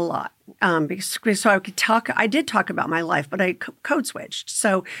switch a lot because so I could talk. I did talk about my life, but I code switched.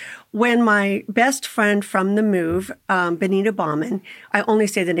 So when my best friend from the move, Benita Bauman, I only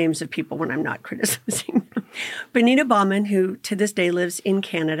say the names of people when I'm not criticizing them. Benita Bauman, who to this day lives in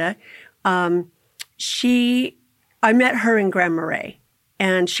Canada. I met her in Grand Marais,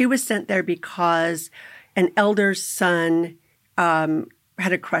 and she was sent there because an elder's son had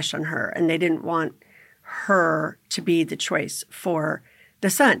a crush on her, and they didn't want her to be the choice for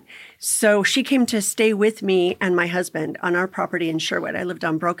the son. So she came to stay with me and my husband on our property in Sherwood. I lived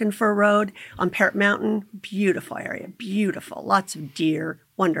on Broken Fir Road on Parrot Mountain. Beautiful area, beautiful. Lots of deer,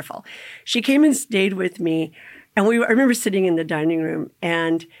 wonderful. She came and stayed with me, and I remember sitting in the dining room,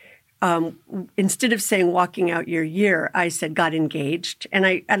 and instead of saying walking out your year, I said got engaged. And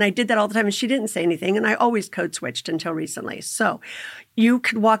I did that all the time, and she didn't say anything. And I always code switched until recently. So you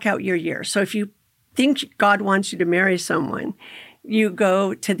could walk out your year. So if you think God wants you to marry someone, you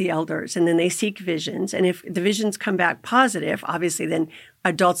go to the elders, and then they seek visions. And if the visions come back positive, obviously then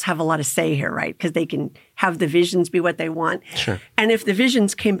adults have a lot of say here, right? Because they can have the visions be what they want. Sure. And if the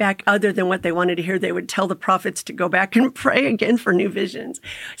visions came back other than what they wanted to hear, they would tell the prophets to go back and pray again for new visions.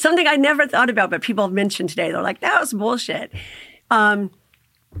 Something I never thought about, but people have mentioned today. They're like, that was bullshit.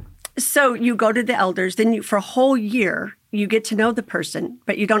 So you go to the elders, then for a whole year, you get to know the person,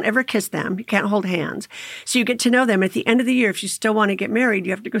 but you don't ever kiss them. You can't hold hands. So you get to know them. At the end of the year, if you still want to get married,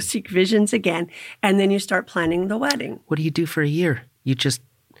 you have to go seek visions again, and then you start planning the wedding. What do you do for a year? You just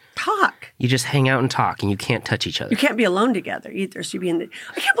talk. You just hang out and talk, and you can't touch each other. You can't be alone together either. So I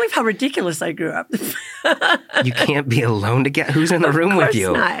can't believe how ridiculous I grew up. You can't be alone together? Who's in the room with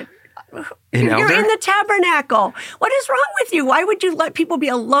you? Not. An You're elder? in the tabernacle. What is wrong with you? Why would you let people be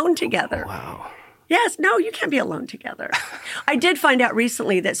alone together? Wow. Yes, no, you can't be alone together. I did find out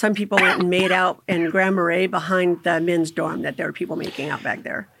recently that some people went and made out in Grand Marais behind the men's dorm, that there were people making out back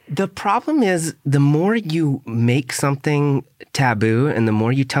there. The problem is the more you make something taboo and the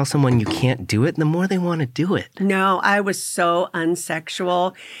more you tell someone you can't do it, the more they want to do it. No, I was so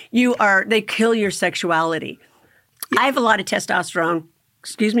unsexual. They kill your sexuality. I have a lot of testosterone.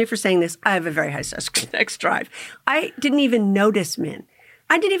 Excuse me for saying this. I have a very high sex drive. I didn't even notice men.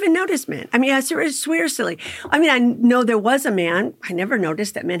 I mean, I swear silly. I mean, I know there was a man. I never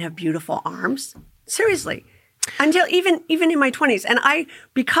noticed that men have beautiful arms. Seriously. Until even in my 20s. And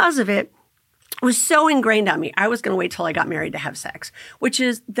because of it, was so ingrained on me. I was going to wait till I got married to have sex, which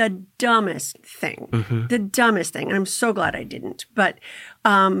is the dumbest thing. Mm-hmm. The dumbest thing. And I'm so glad I didn't. But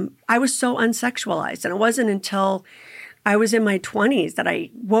I was so unsexualized. And it wasn't until I was in my 20s that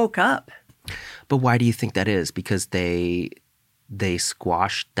I woke up. But why do you think that is? Because they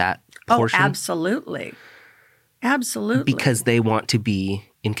squashed that portion? Oh, absolutely. Absolutely. Because they want to be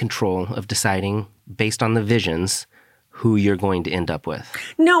in control of deciding, based on the visions, who you're going to end up with.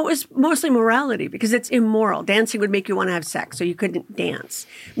 No, it was mostly morality because it's immoral. Dancing would make you want to have sex, so you couldn't dance.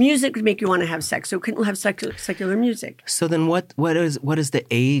 Music would make you want to have sex, so you couldn't have secular music. So then what is the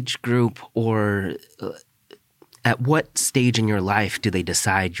age group, or at what stage in your life do they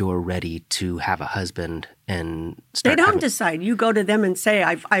decide you're ready to have a husband and start? They don't decide. You go to them and say,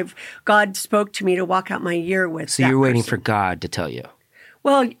 God spoke to me to walk out my year with So that you're waiting person." for God to tell you.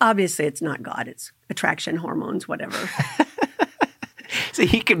 Well, obviously it's not God. It's attraction hormones, whatever. So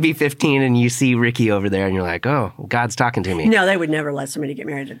he could be 15 and you see Ricky over there and you're like, oh, God's talking to me. No, they would never let somebody get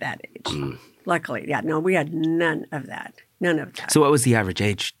married at that age. Luckily, yeah. No, we had none of that. None of that. So what was the average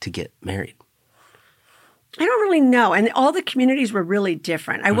age to get married? I don't really know. And all the communities were really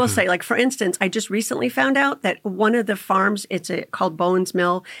different. I will say, like, for instance, I just recently found out that one of the farms, called Bowen's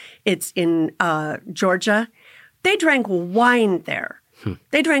Mill. It's in Georgia. They drank wine there.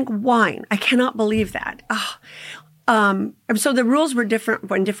 They drank wine. I cannot believe that. So the rules were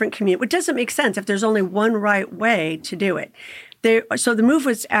different in different communities, which doesn't make sense if there's only one right way to do it. So the move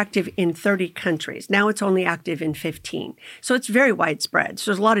was active in 30 countries. Now it's only active in 15. So it's very widespread. So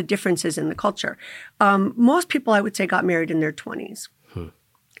there's a lot of differences in the culture. Most people, I would say, got married in their 20s.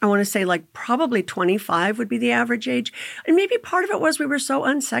 I want to say like probably 25 would be the average age. And maybe part of it was we were so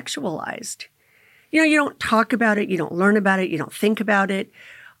unsexualized. You know, you don't talk about it. You don't learn about it. You don't think about it.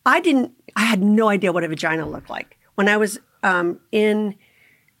 I had no idea what a vagina looked like. When I was in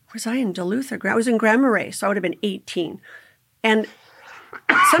Duluth I was in Grand Marais, so I would have been 18. And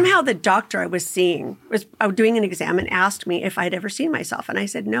somehow the doctor I was seeing was doing an exam and asked me if I'd ever seen myself. And I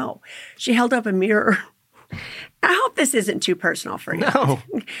said, no. She held up a mirror. I hope this isn't too personal for you. No.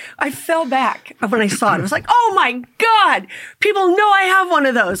 I fell back when I saw it. I was like, oh my God, people know I have one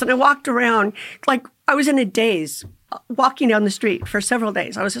of those. And I walked around like I was in a daze, walking down the street for several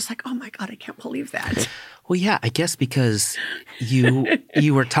days. I was just like, oh my God, I can't believe that. Well, yeah, I guess because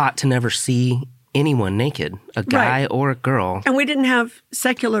you were taught to never see anyone naked, a guy or a girl. And we didn't have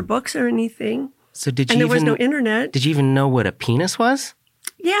secular books or anything. So did you And there was no internet. Did you even know what a penis was?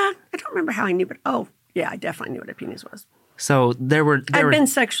 Yeah, I don't remember how I knew, but yeah, I definitely knew what a penis was. So I'd been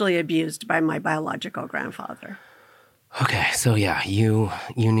sexually abused by my biological grandfather. Okay, so yeah, you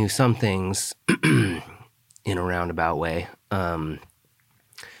knew some things in a roundabout way. I know,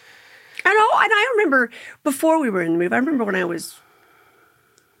 and I remember before we were in the move, I remember when I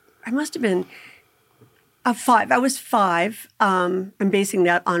must have been 5. I was 5. I'm basing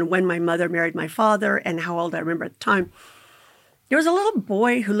that on when my mother married my father and how old I remember at the time. There was a little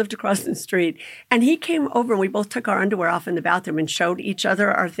boy who lived across the street, and he came over, and we both took our underwear off in the bathroom and showed each other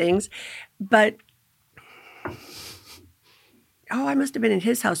our things. But, I must have been in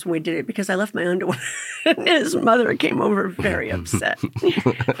his house when we did it because I left my underwear. And his mother came over very upset.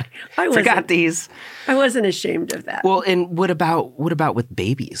 I Forgot these. I wasn't ashamed of that. Well, and what about with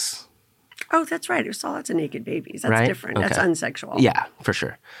babies? Oh, that's right. I saw lots of naked babies. That's Right? different. Okay. That's unsexual. Yeah, for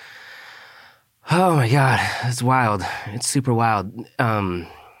sure. Oh my God, it's wild. It's super wild.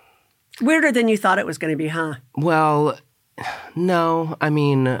 Weirder than you thought it was going to be, huh? Well, no. I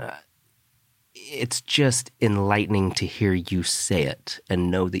mean, it's just enlightening to hear you say it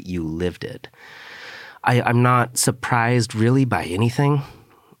and know that you lived it. I'm not surprised really by anything,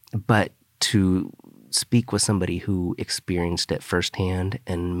 but to speak with somebody who experienced it firsthand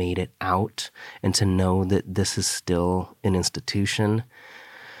and made it out, and to know that this is still an institution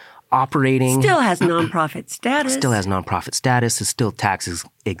operating. Still has nonprofit status. Still has nonprofit status, is still tax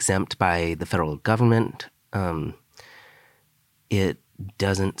exempt by the federal government. It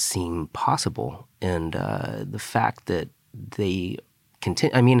doesn't seem possible. And the fact that they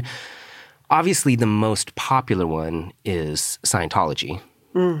continue, I mean, obviously the most popular one is Scientology.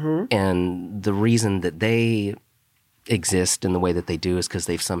 Mm-hmm. And the reason that they exist in the way that they do is because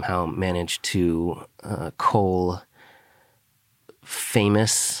they've somehow managed to cull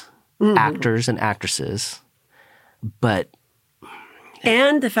famous actors and actresses.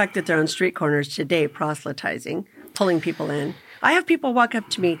 And the fact that they're on street corners today proselytizing, pulling people in. I have people walk up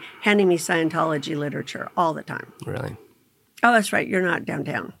to me handing me Scientology literature all the time. Really? Oh, that's right. You're not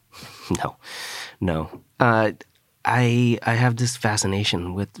downtown. No. I have this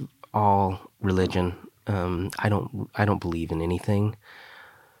fascination with all religion. I don't believe in anything.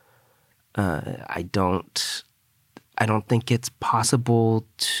 I don't think it's possible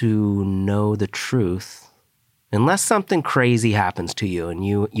to know the truth unless something crazy happens to you and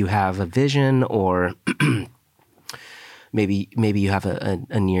you have a vision, or maybe you have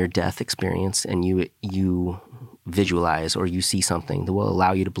a near-death experience and you visualize or you see something that will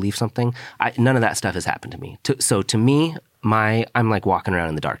allow you to believe something. None of that stuff has happened to me. So to me, I'm like walking around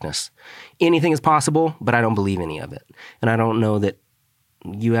in the darkness. Anything is possible, but I don't believe any of it. And I don't know that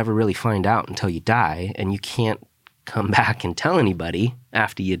you ever really find out until you die, and you can't come back and tell anybody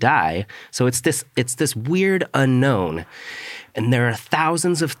after you die. So it's this weird unknown. And there are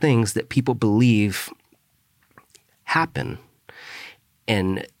thousands of things that people believe happen.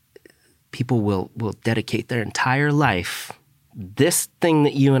 And people will dedicate their entire life, this thing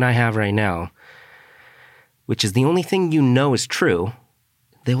that you and I have right now, which is the only thing you know is true,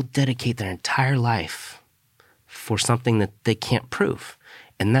 they will dedicate their entire life for something that they can't prove.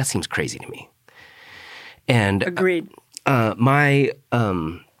 And that seems crazy to me. And agreed. My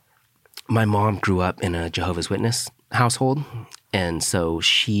mom grew up in a Jehovah's Witness household. And so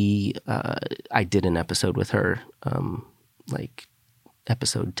I did an episode with her, like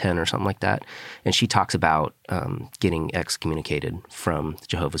episode 10 or something like that. And she talks about getting excommunicated from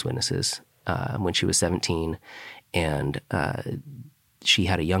Jehovah's Witnesses when she was 17. And she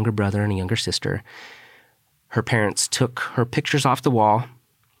had a younger brother and a younger sister. Her parents took her pictures off the wall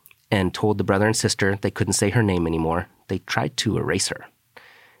and told the brother and sister they couldn't say her name anymore. They tried to erase her.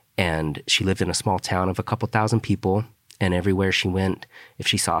 And she lived in a small town of a couple thousand people. And everywhere she went, if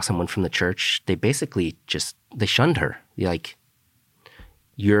she saw someone from the church, they basically they shunned her. Like,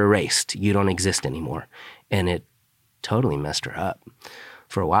 you're erased. You don't exist anymore. And it totally messed her up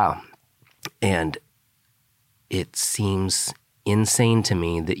for a while. And it seems insane to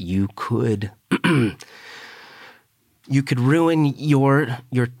me that you could ruin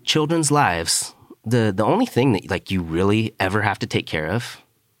your children's lives. The only thing that like you really ever have to take care of,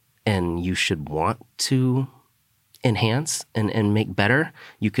 and you should want to enhance and make better,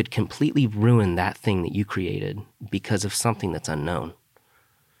 you could completely ruin that thing that you created because of something that's unknown.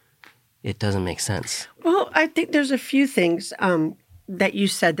 It doesn't make sense. Well, I think there's a few things that you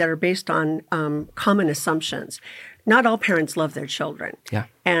said that are based on common assumptions. Not all parents love their children. Yeah.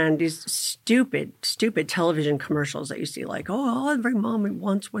 And these stupid television commercials that you see, like, oh, every mom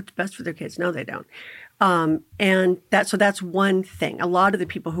wants what's best for their kids. No, they don't. And that's one thing. A lot of the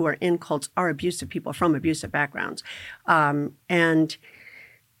people who are in cults are abusive people from abusive backgrounds. And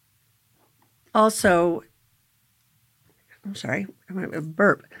also, I'm sorry, I'm going to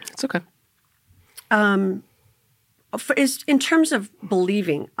burp. It's okay. In terms of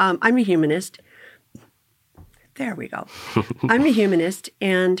believing, I'm a humanist. There we go. I'm a humanist,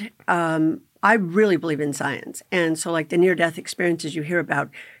 and I really believe in science. And so like the near-death experiences you hear about,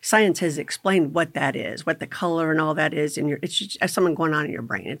 science has explained what that is, what the color and all that is. It's just something going on in your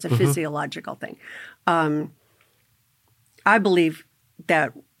brain. It's a physiological thing. I believe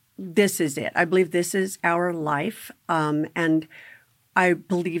that this is it. I believe this is our life. And I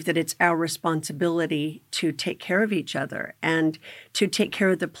believe that it's our responsibility to take care of each other and to take care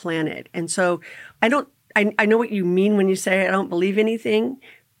of the planet. And so I know what you mean when you say I don't believe anything,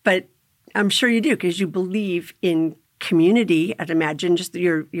 but I'm sure you do because you believe in community. I'd imagine just that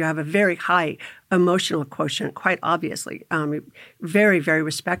you have a very high emotional quotient, quite obviously, very, very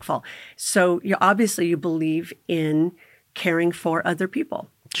respectful. So you believe in caring for other people.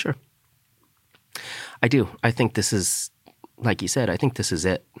 Sure. I do. I think this is, like you said, I think this is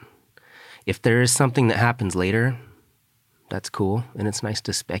it. If there is something that happens later, that's cool, and it's nice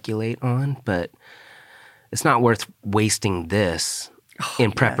to speculate on, but it's not worth wasting this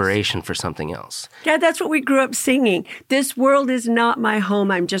in preparation for something else. Yeah, that's what we grew up singing. This world is not my home.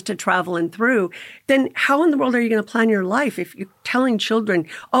 I'm just a traveling through. Then how in the world are you going to plan your life if you're telling children,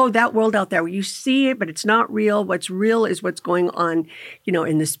 oh, that world out there, you see it, but it's not real. What's real is what's going on,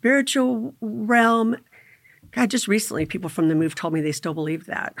 in the spiritual realm. God, just recently, people from the move told me they still believe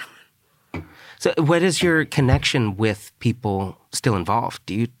that. So what is your connection with people still involved?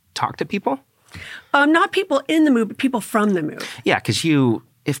 Do you talk to people? Not people in the move, but people from the move. Yeah, because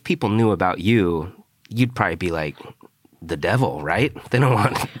if people knew about you, you'd probably be like the devil, right? They don't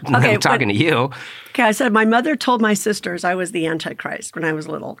want them talking to you. Okay, I said my mother told my sisters I was the Antichrist when I was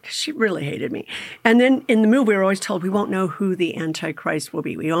little because she really hated me. And then in the move, we were always told we won't know who the Antichrist will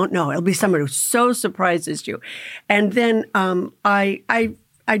be. We won't know. It'll be someone who so surprises you. And then I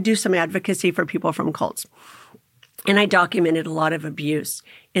do some advocacy for people from cults. And I documented a lot of abuse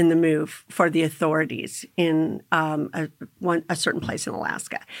in the move for the authorities in a certain place in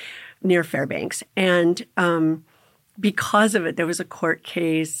Alaska near Fairbanks. And because of it, there was a court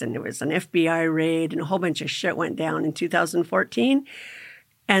case and there was an FBI raid and a whole bunch of shit went down in 2014.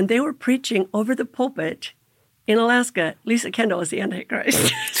 And they were preaching over the pulpit in Alaska, Lisa Kendall was the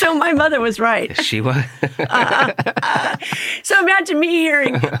Antichrist. So my mother was right. She was. So imagine me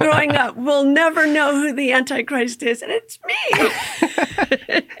hearing, growing up, we'll never know who the Antichrist is, and it's me.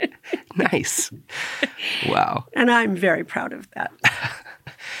 Nice. Wow. And I'm very proud of that.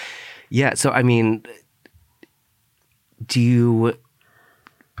 Yeah. So, I mean,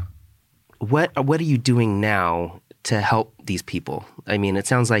 what are you doing now to help these people? I mean, it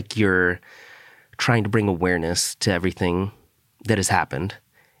sounds like you're trying to bring awareness to everything that has happened,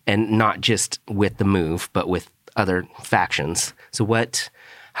 and not just with the move, but with other factions. So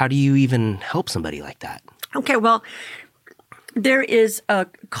how do you even help somebody like that? Okay, well, there is a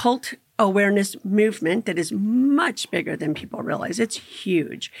cult awareness movement that is much bigger than people realize. It's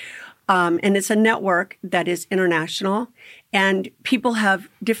huge. And it's a network that is international, and people have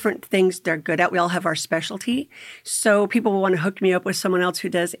different things they're good at. We all have our specialty. So people will want to hook me up with someone else who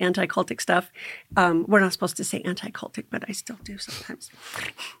does anti-cultic stuff. We're not supposed to say anti-cultic, but I still do sometimes.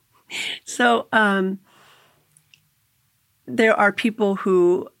 So there are people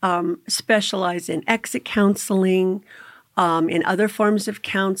who specialize in exit counseling, in other forms of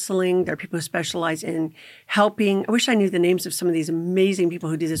counseling. There are people who specialize in helping. I wish I knew the names of some of these amazing people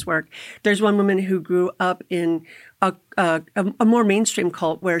who do this work. There's one woman who grew up in a more mainstream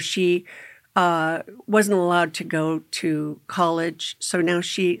cult where she wasn't allowed to go to college. So now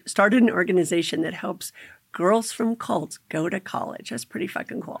she started an organization that helps girls from cults go to college. That's pretty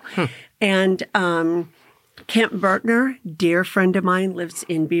fucking cool. And Kent Bertner, dear friend of mine, lives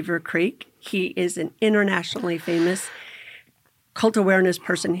in Beaver Creek. He is an internationally famous cult awareness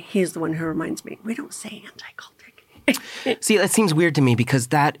person. He is the one who reminds me, we don't say anti-cultic. See, that seems weird to me because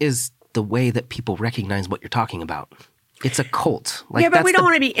that is the way that people recognize what you're talking about. It's a cult. Like, yeah, but we don't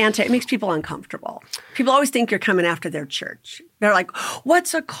want to be anti. It makes people uncomfortable. People always think you're coming after their church. They're like,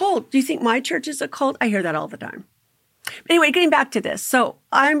 what's a cult? Do you think my church is a cult? I hear that all the time. Anyway, getting back to this. So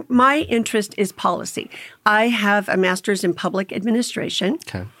my interest is policy. I have a master's in public administration.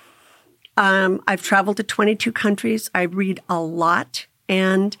 Okay. I've traveled to 22 countries. I read a lot,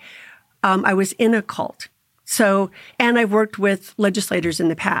 and I was in a cult. And I've worked with legislators in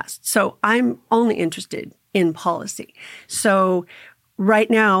the past. So I'm only interested in policy. So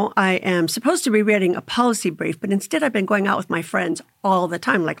right now I am supposed to be reading a policy brief, but instead I've been going out with my friends all the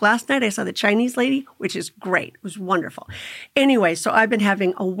time. Like last night I saw the Chinese lady, which is great. It was wonderful. Anyway, so I've been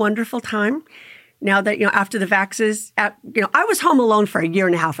having a wonderful time. Now that, after the vaxes, I was home alone for 1.5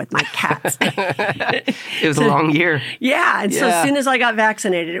 years with my cats. It was a long year. Yeah. And so as soon as I got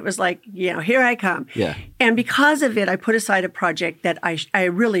vaccinated, it was like, here I come. Yeah. And because of it, I put aside a project that I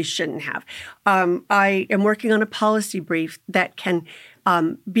really shouldn't have. I am working on a policy brief that can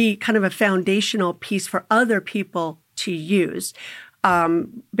be kind of a foundational piece for other people to use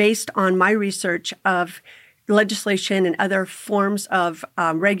based on my research of legislation and other forms of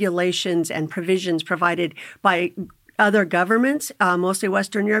regulations and provisions provided by other governments, mostly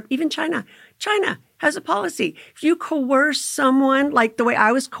Western Europe, even China. China has a policy. If you coerce someone like the way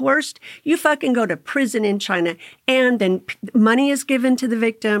I was coerced, you fucking go to prison in China, and then money is given to the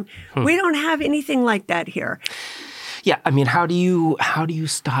victim. We don't have anything like that here. Yeah, I mean, how do you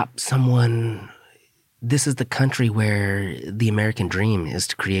stop someone? This is the country where the American dream is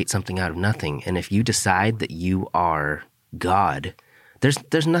to create something out of nothing. And if you decide that you are God,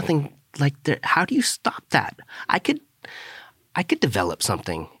 there's nothing like there. How do you stop that? I could develop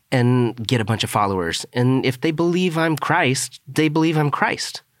something and get a bunch of followers. And if they believe I'm Christ, they believe I'm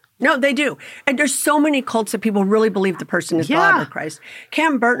Christ. No, they do. And there's so many cults that people really believe the person is God or Christ.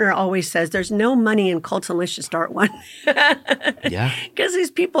 Cam Bertner always says there's no money in cults unless you start one. Yeah. Because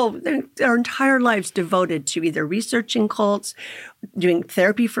these people, their entire lives devoted to either researching cults doing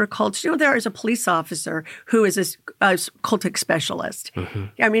therapy for cults. There is a police officer who is a cultic specialist.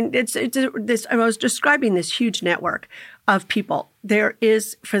 I mean, it's this. I was describing this huge network of people. There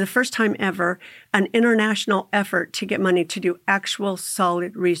is, for the first time ever, an international effort to get money to do actual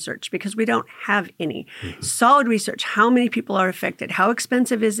solid research, because we don't have any solid research. How many people are affected? How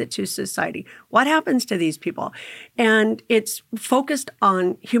expensive is it to society? What happens to these people? And it's focused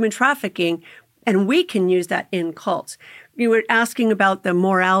on human trafficking, and we can use that in cults. You were asking about the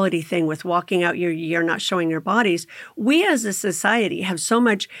morality thing with walking out your year, not showing your bodies. We as a society have so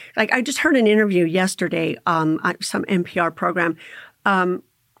much, like I just heard an interview yesterday on some NPR program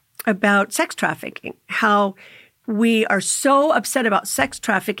about sex trafficking, how we are so upset about sex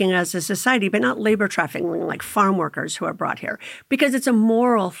trafficking as a society, but not labor trafficking like farm workers who are brought here, because it's a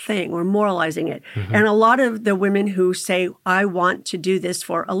moral thing. We're moralizing it. And a lot of the women who say, I want to do this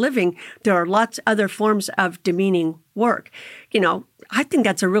for a living, there are lots of other forms of demeaning work. I think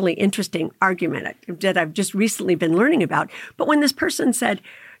that's a really interesting argument that I've just recently been learning about. But when this person said,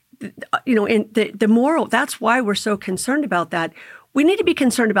 in the moral, that's why we're so concerned about that. We need to be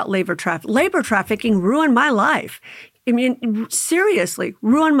concerned about labor trafficking. Labor trafficking ruined my life. I mean, seriously,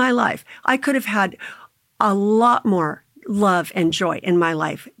 ruined my life. I could have had a lot more love and joy in my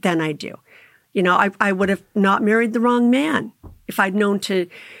life than I do. I would have not married the wrong man if I'd known to,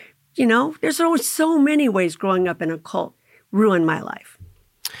 there's always so many ways growing up in a cult ruined my life.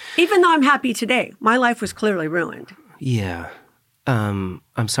 Even though I'm happy today, my life was clearly ruined. Yeah.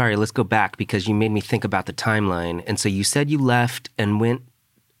 I'm sorry, let's go back because you made me think about the timeline. And so you said you left and got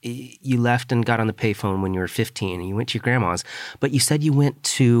on the payphone when you were 15 and you went to your grandma's, but you said you went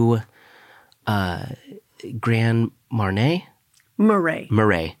to Grand Marais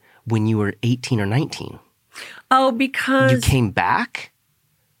when you were 18 or 19. Oh, because... You came back?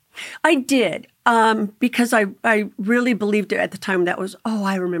 I did. Because I really believed it at the time. That was,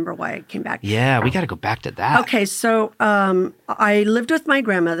 I remember why I came back. Yeah, we got to go back to that. Okay, so I lived with my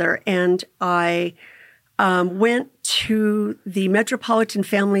grandmother, and I went to the Metropolitan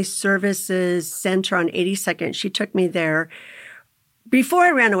Family Services Center on 82nd. She took me there. Before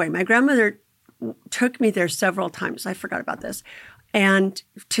I ran away, my grandmother took me there several times. I forgot about this. And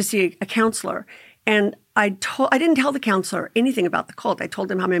to see a counselor. And I didn't tell the counselor anything about the cult. I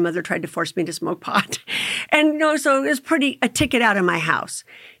told him how my mother tried to force me to smoke pot. And so it was a ticket out of my house.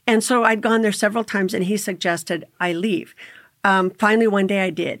 And so I'd gone there several times, and he suggested I leave. Finally, one day I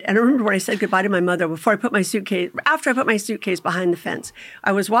did. And I remember when I said goodbye to my mother after I put my suitcase behind the fence.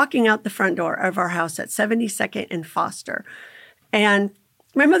 I was walking out the front door of our house at 72nd and Foster. And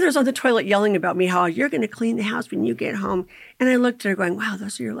my mother's on the toilet yelling about me, how you're going to clean the house when you get home. And I looked at her going, wow,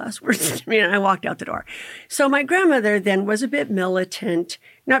 those are your last words to me. And I walked out the door. So my grandmother then was a bit militant,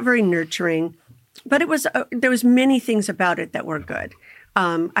 not very nurturing, but there was many things about it that were good.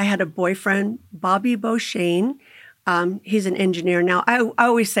 I had a boyfriend, Bobby Beauchesne. He's an engineer now. I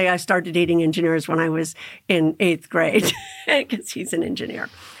always say I started dating engineers when I was in 8th grade because he's an engineer.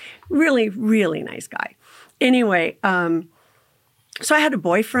 Really, really nice guy. Anyway, so I had a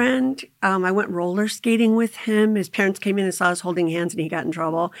boyfriend. I went roller skating with him. His parents came in and saw us holding hands, and he got in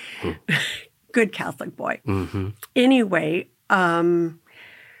trouble. Good Catholic boy. Mm-hmm. Anyway,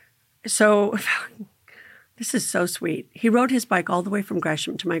 so this is so sweet. He rode his bike all the way from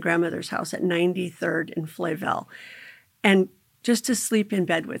Gresham to my grandmother's house at 93rd in Flayville, and just to sleep in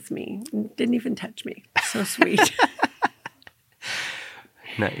bed with me. Didn't even touch me. So sweet.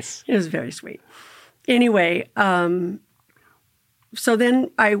 Nice. It was very sweet. Anyway, so then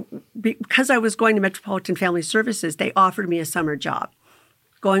because I was going to Metropolitan Family Services, they offered me a summer job.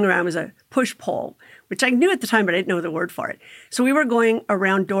 Going around was a push-pull, which I knew at the time, but I didn't know the word for it. So we were going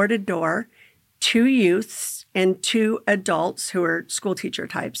around door to door, 2 youths and 2 adults who were school teacher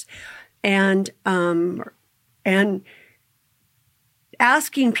types, and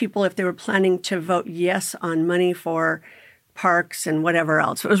asking people if they were planning to vote yes on money for parks and whatever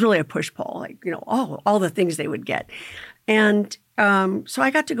else. It was really a push-pull, all the things they would get. And so I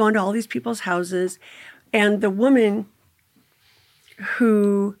got to go into all these people's houses, and the woman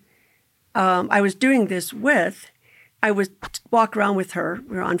who I was doing this with, I would walk around with her,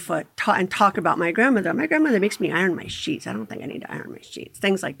 we were on foot, and talk about my grandmother. My grandmother makes me iron my sheets. I don't think I need to iron my sheets,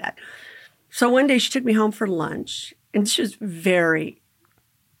 things like that. So one day she took me home for lunch, and she was very,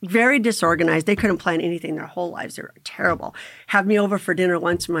 very disorganized. They couldn't plan anything their whole lives. They were terrible. Had me over for dinner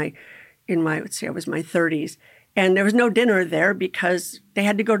once I was my 30s. And there was no dinner there because they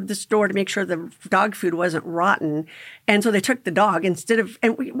had to go to the store to make sure the dog food wasn't rotten. And so they took the dog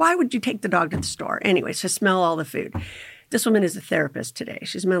why would you take the dog to the store? Anyways, to smell all the food. This woman is a therapist today.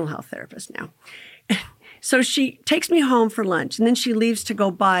 She's a mental health therapist now. So she takes me home for lunch, and then she leaves to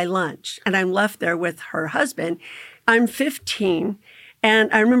go buy lunch. And I'm left there with her husband. I'm 15,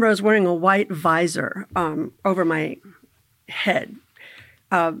 and I remember I was wearing a white visor over my head.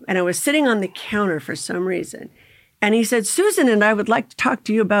 And I was sitting on the counter for some reason. And he said, Susan and I would like to talk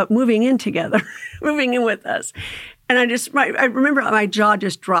to you about moving in together, moving in with us. And I remember my jaw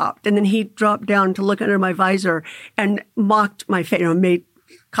just dropped. And then he dropped down to look under my visor and mocked my face,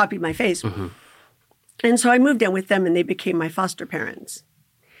 copied my face. Mm-hmm. And so I moved in with them, and they became my foster parents.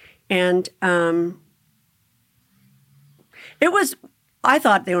 And I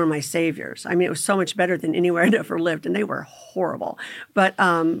thought they were my saviors. I mean, it was so much better than anywhere I'd ever lived, and they were horrible. But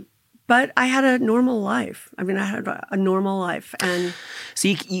I had a normal life. I mean, I had a normal life. And so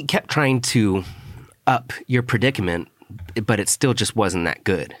you kept trying to up your predicament, but it still just wasn't that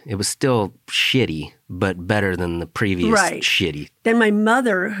good. It was still shitty, but better than the previous shitty. Then my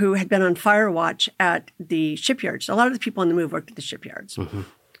mother, who had been on fire watch at the shipyards, a lot of the people on the move worked at the shipyards, mm-hmm.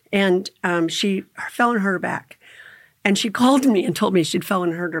 and she fell and hurt her back. And she called me and told me she'd fell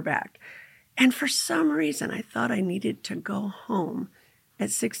and hurt her back. And for some reason, I thought I needed to go home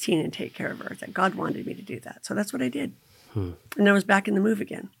at 16 and take care of her, that God wanted me to do that. So that's what I did. And I was back in the move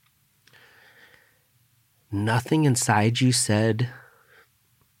again. Nothing inside you said,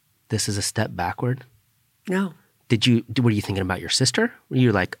 this is a step backward? No. Were you thinking about your sister? Were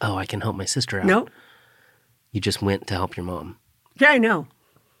you like, oh, I can help my sister out? No. You just went to help your mom? Yeah, I know.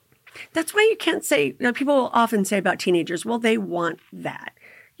 That's why you can't say, people often say about teenagers, well, they want that.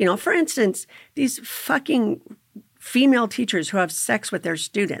 For instance, these fucking female teachers who have sex with their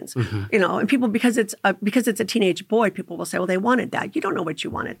students, mm-hmm. And people, because it's a teenage boy, people will say, well, they wanted that. You don't know what you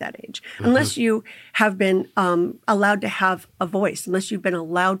want at that age. Mm-hmm. Unless you have been allowed to have a voice, unless you've been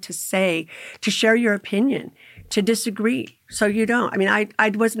allowed to share your opinion, to disagree. So you don't. I mean, I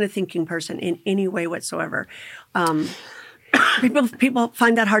wasn't a thinking person in any way whatsoever. People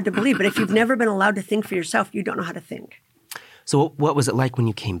find that hard to believe, but if you've never been allowed to think for yourself, you don't know how to think. So what was it like when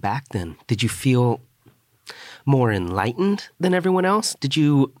you came back then? Did you feel more enlightened than everyone else? Did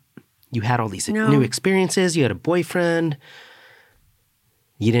you had all these new experiences, you had a boyfriend,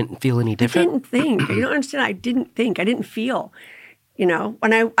 you didn't feel any different? I didn't think. You don't understand. I didn't think. I didn't feel.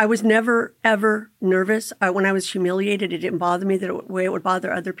 When I was never, ever nervous. When I was humiliated, it didn't bother me the way it would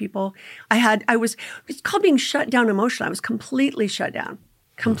bother other people. It's called being shut down emotionally. I was completely shut down.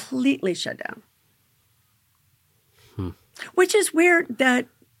 Completely shut down. Which is weird that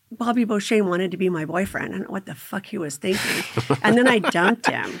Bobby Beauchene wanted to be my boyfriend. I don't know what the fuck he was thinking. And then I dumped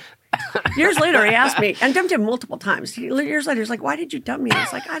him. Years later, he asked me, and dumped him multiple times. Years later, he's like, why did you dump me? I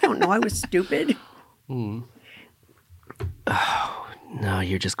was like, I don't know. I was stupid. Oh, no,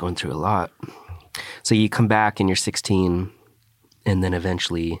 you're just going through a lot. So you come back and you're 16 and then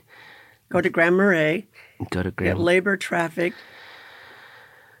eventually... Go to Grand Marais. Get labor trafficked.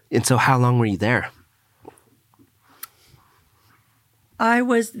 And so how long were you there? I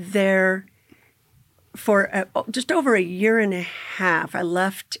was there for just over a year and a half. I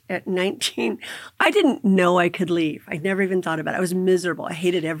left at 19. I didn't know I could leave. I never even thought about it. I was miserable. I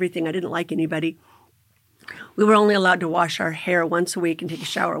hated everything. I didn't like anybody. We were only allowed to wash our hair once a week and take a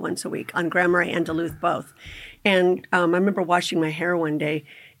shower once a week on Grand Marais and Duluth both. And I remember washing my hair one day,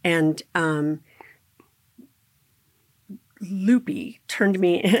 and Loopy turned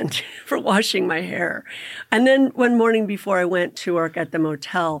me in for washing my hair. And then one morning before I went to work at the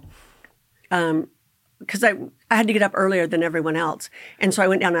motel, because I had to get up earlier than everyone else. And so I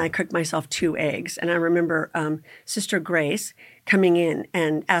went down and I cooked myself 2 eggs. And I remember Sister Grace coming in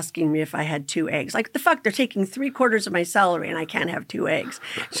and asking me if I had 2 eggs. Like, the fuck, they're taking 3/4 of my salary and I can't have 2 eggs.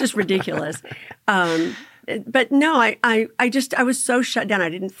 It's just ridiculous. But no, I was so shut down. I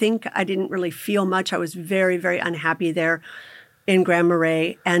didn't think, I didn't really feel much. I was very, very unhappy there in Grand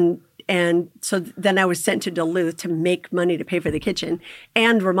Marais. And so then I was sent to Duluth to make money to pay for the kitchen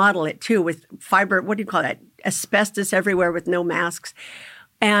and remodel it too with fiber, what do you call that? Asbestos everywhere with no masks.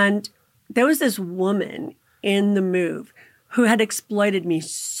 And there was this woman in the move who had exploited me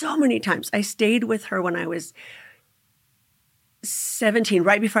so many times. I stayed with her when I was 17,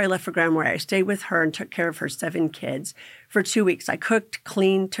 right before I left for Grand Marais. I stayed with her and took care of her 7 kids for 2 weeks. I cooked,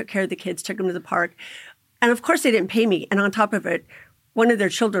 cleaned, took care of the kids, took them to the park. And of course, they didn't pay me. And on top of it, one of their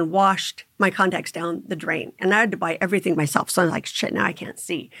children washed my contacts down the drain. And I had to buy everything myself. So I'm like, shit, now I can't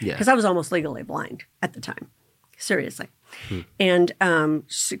see. Because I was almost legally blind at the time. Seriously. And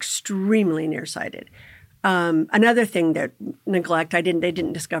extremely nearsighted. Another thing that they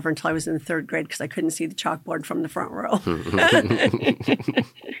didn't discover until I was in the 3rd grade because I couldn't see the chalkboard from the front row.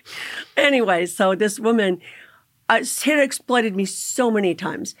 Anyway, so this woman had exploited me so many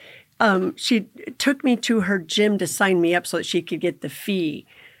times. she took me to her gym to sign me up so that she could get the fee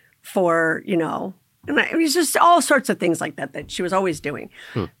for, and it was just all sorts of things like that she was always doing.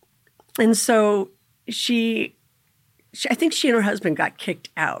 And so I think she and her husband got kicked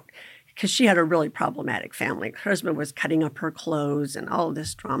out because she had a really problematic family. Her husband was cutting up her clothes and all of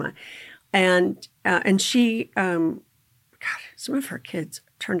this drama. And she, some of her kids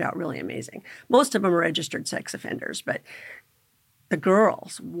turned out really amazing. Most of them are registered sex offenders, but the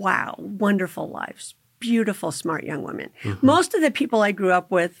girls, wow, wonderful lives, beautiful, smart young women. Most of the people I grew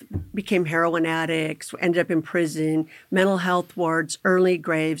up with became heroin addicts, ended up in prison, mental health wards, early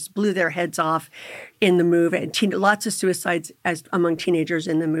graves, blew their heads off in the move, and lots of suicides among teenagers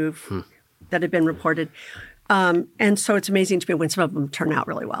in the move that have been reported. And so it's amazing to me when some of them turn out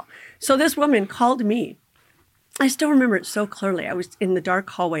really well. So this woman called me. I still remember it so clearly. I was in the dark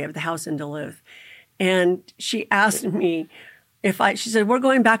hallway of the house in Duluth, and she asked me she said, we're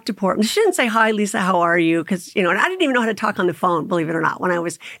going back to Portland. She didn't say, hi, Lisa, how are you? Because, and I didn't even know how to talk on the phone, believe it or not. When I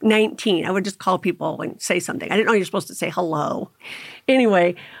was 19, I would just call people and say something. I didn't know you're supposed to say hello.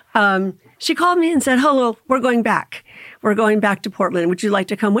 Anyway, she called me and said, hello, we're going back. We're going back to Portland. Would you like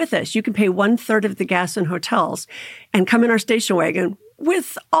to come with us? You can pay 1/3 of the gas in hotels and come in our station wagon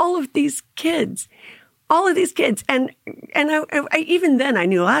with all of these kids. All of these kids, and I even then I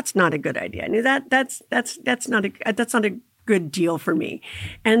knew that's not a good idea. I knew that's not a good deal for me,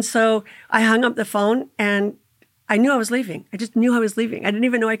 and so I hung up the phone and I knew I was leaving. I just knew I was leaving. I didn't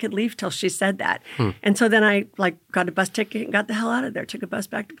even know I could leave till she said that, and so then I got a bus ticket and got the hell out of there. Took a bus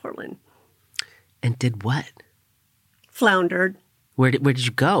back to Portland. And did what? Floundered. Where did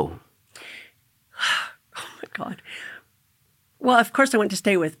you go? Oh my God. Well, of course, I went to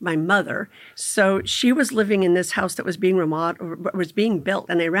stay with my mother. So she was living in this house that was being was being built,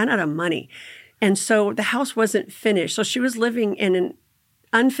 and they ran out of money. And so the house wasn't finished. So she was living in an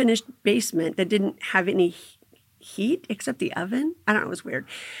unfinished basement that didn't have any heat except the oven. I don't know, it was weird.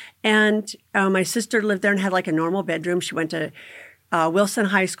 And my sister lived there and had like a normal bedroom. She went to Wilson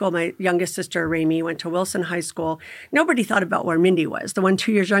High School. My youngest sister, Rami, went to Wilson High School. Nobody thought about where Mindy was. The one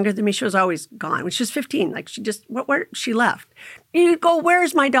 2 years younger than me, she was always gone. When she was 15, like she left. You go,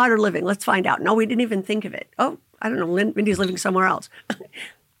 where's my daughter living? Let's find out. No, we didn't even think of it. Oh, I don't know, Mindy's living somewhere else.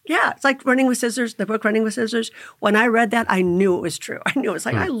 Yeah, it's like Running with Scissors, the book Running with Scissors. When I read that, I knew it was true. I knew it was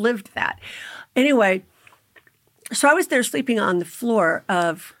like, I lived that. Anyway, so I was there sleeping on the floor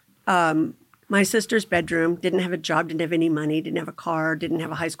of my sister's bedroom, didn't have a job, didn't have any money, didn't have a car, didn't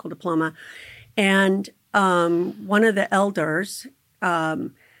have a high school diploma. And one of the elders,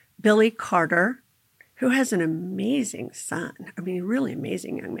 Billy Carter, who has an amazing son, I mean, really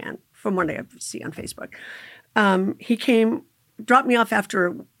amazing young man, from what I see on Facebook. He came, dropped me off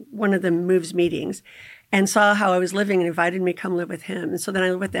after one of the Moves meetings and saw how I was living and invited me to come live with him. And so then I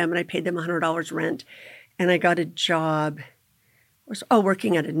lived with them and I paid them $100 rent and I got a job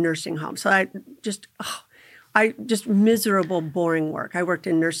working at a nursing home. So I just miserable, boring work. I worked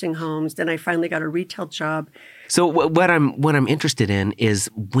in nursing homes. Then I finally got a retail job. So what I'm interested in is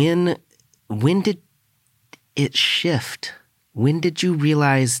when did it shift? When did you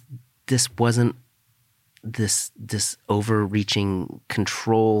realize this wasn't this overreaching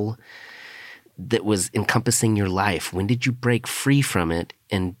control that was encompassing your life? When did you break free from it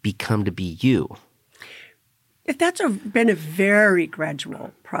and become to be you? That's been a very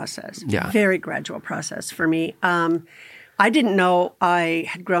gradual process. Yeah. Very gradual process for me. I didn't know I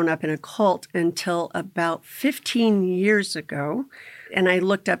had grown up in a cult until about 15 years ago. And I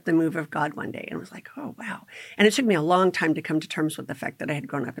looked up the Move of God one day and was like, oh, wow. And it took me a long time to come to terms with the fact that I had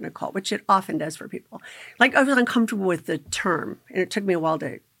grown up in a cult, which it often does for people. Like, I was uncomfortable with the term, and it took me a while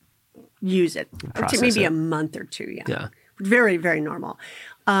to use it. It took maybe a month or two, yeah. Very, very normal.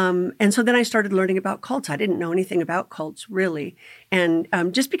 And so then I started learning about cults. I didn't know anything about cults, really. And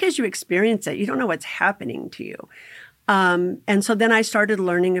just because you experience it, you don't know what's happening to you. And so then I started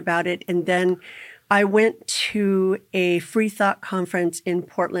learning about it. And then I went to a free thought conference in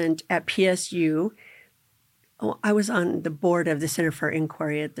Portland at PSU. Oh, I was on the board of the Center for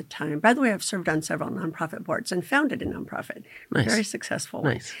Inquiry at the time. By the way, I've served on several nonprofit boards and founded a nonprofit. Nice. Very successful.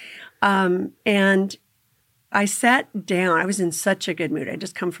 Nice. And I sat down. I was in such a good mood. I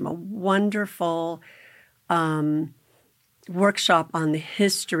just come from a wonderful workshop on the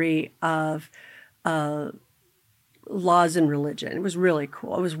history of laws and religion. It was really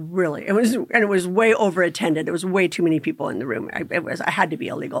cool. It was way over attended. There was way too many people in the room. I had to be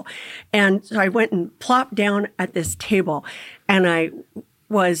illegal. And so I went and plopped down at this table, and I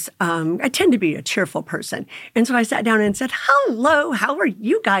tend to be a cheerful person. And so I sat down and said, hello, how are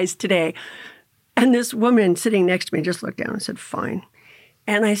you guys today? And this woman sitting next to me just looked down and said, fine.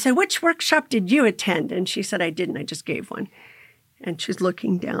 And I said, which workshop did you attend? And she said, I didn't. I just gave one. And she's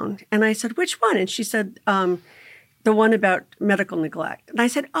looking down. And I said, which one? And she said, the one about medical neglect. And I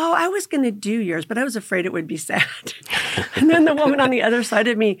said, oh, I was going to do yours, but I was afraid it would be sad. And then the woman on the other side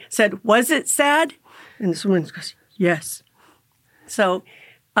of me said, was it sad? And this woman goes, yes. So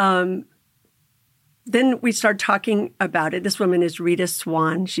then we started talking about it. This woman is Rita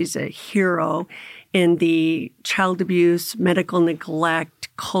Swan. She's a hero in the child abuse, medical neglect,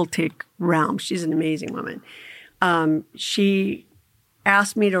 cultic realm. She's an amazing woman. She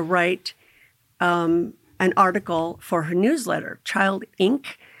asked me to write an article for her newsletter, Child Inc.,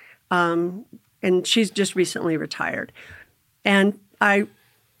 and she's just recently retired. And I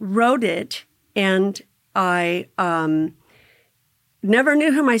wrote it, and I never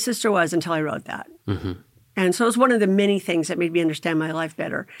knew who my sister was until I wrote that. Mm-hmm. And so it was one of the many things that made me understand my life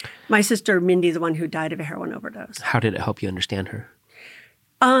better. My sister, Mindy, the one who died of a heroin overdose. How did it help you understand her?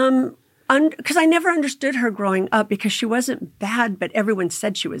 Because I never understood her growing up because she wasn't bad, but everyone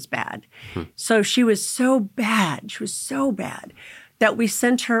said she was bad. So she was so bad. She was so bad that we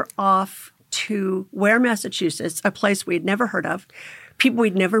sent her off to Ware, Massachusetts, a place we'd never heard of, people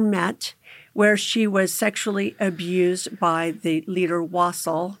we'd never met, where she was sexually abused by the leader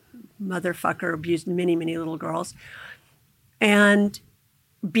Wassel. Motherfucker abused many, many little girls, and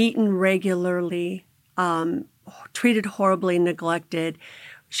beaten regularly, treated horribly, neglected.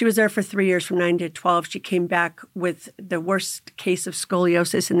 She was there for 3 years, from 9 to 12. She came back with the worst case of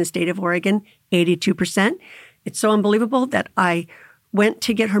scoliosis in the state of Oregon, 82%. It's so unbelievable that I went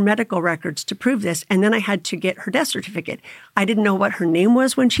to get her medical records to prove this, and then I had to get her death certificate. I didn't know what her name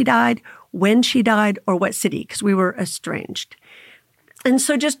was when she died, or what city, because we were estranged. And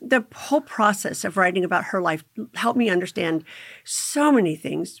so just the whole process of writing about her life helped me understand so many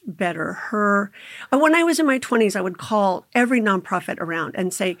things better. When I was in my 20s, I would call every nonprofit around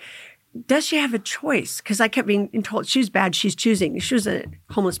and say, does she have a choice? Because I kept being told she's bad, she's choosing. She was a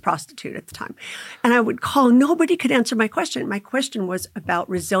homeless prostitute at the time. And I would call, nobody could answer my question. My question was about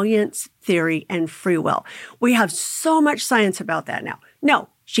resilience theory and free will. We have so much science about that now. No,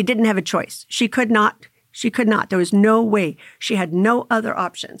 she didn't have a choice. She could not. There was no way. She had no other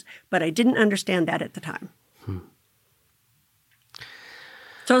options. But I didn't understand that at the time.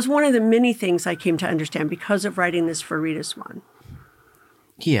 So it's one of the many things I came to understand because of writing this for Rita Swan.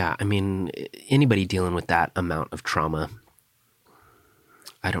 Yeah, I mean, anybody dealing with that amount of trauma,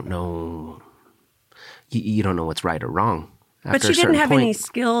 I don't know. You don't know what's right or wrong. But she didn't have any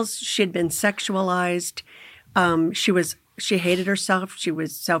skills. She had been sexualized. She hated herself. She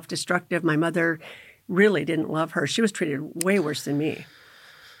was self-destructive. My mother really didn't love her. She was treated way worse than me.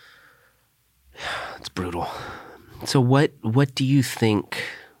 It's brutal. So what do you think,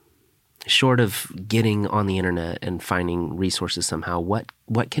 short of getting on the internet and finding resources somehow, what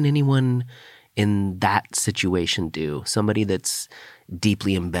can anyone in that situation do? Somebody that's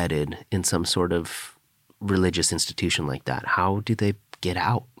deeply embedded in some sort of religious institution like that, how do they get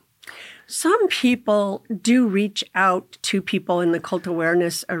out? Some people do reach out to people in the cult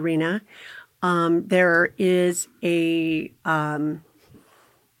awareness arena. There is there's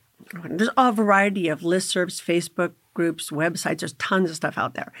a variety of listservs, Facebook groups, websites. There's tons of stuff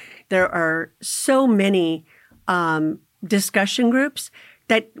out there. There are so many discussion groups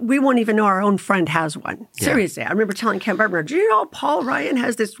that we won't even know our own friend has one. Yeah. Seriously. I remember telling Ken Barbara, do you know Paul Ryan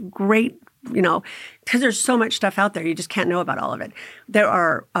has this great, because there's so much stuff out there. You just can't know about all of it. There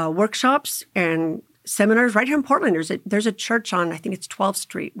are workshops and seminars right here in Portland. There's a church on, I think it's 12th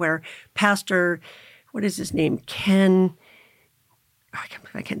Street, where Pastor, what is his name? Ken, I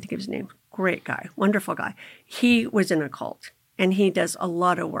can't think of his name. Great guy, wonderful guy. He was in a cult, and he does a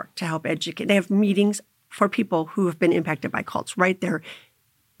lot of work to help educate. They have meetings for people who have been impacted by cults right there.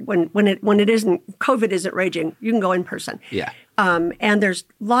 When it isn't, COVID isn't raging, you can go in person. Yeah. And there's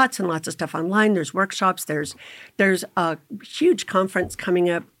lots and lots of stuff online. There's workshops. There's a huge conference coming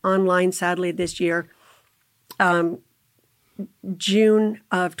up online, sadly, this year, June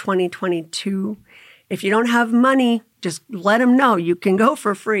of 2022. If you don't have money, just let them know. You can go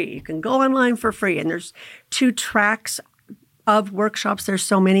for free. You can go online for free. And there's 2 tracks of workshops. There's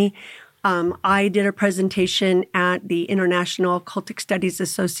so many. I did a presentation at the International Cultic Studies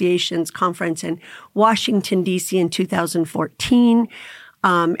Association's conference in Washington, D.C. in 2014.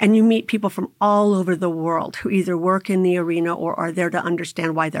 And you meet people from all over the world who either work in the arena or are there to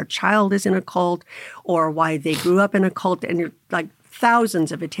understand why their child is in a cult or why they grew up in a cult. And you're like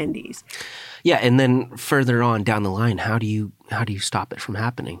thousands of attendees. Yeah, and then further on down the line, how do you stop it from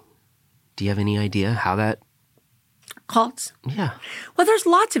happening? Do you have any idea how that? cults? Yeah. Well, there's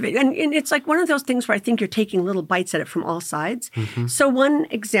lots of it. And it's like one of those things where I think you're taking little bites at it from all sides. Mm-hmm. So one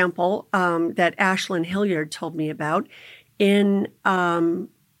example that Ashlyn Hilliard told me about in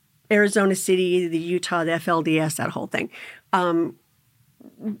Arizona City, the Utah, the FLDS, that whole thing.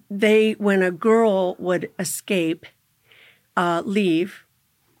 When a girl would escape, leave,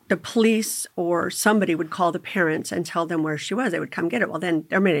 the police or somebody would call the parents and tell them where she was. They would come get her. Well, then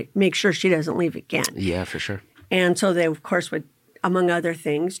they're going to make sure she doesn't leave again. Yeah, for sure. And so they, of course, would, among other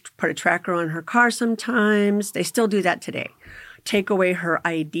things, put a tracker on her car sometimes. They still do that today. Take away her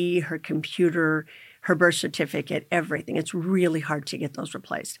ID, her computer, her birth certificate, everything. It's really hard to get those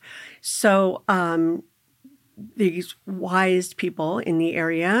replaced. So these wise people in the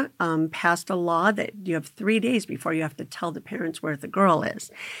area passed a law that you have 3 days before you have to tell the parents where the girl is.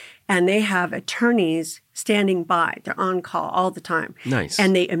 And they have attorneys standing by. They're on call all the time. Nice.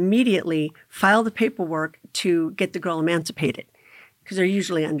 And they immediately file the paperwork to get the girl emancipated because they're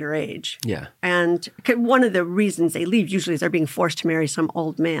usually underage. Yeah. And one of the reasons they leave usually is they're being forced to marry some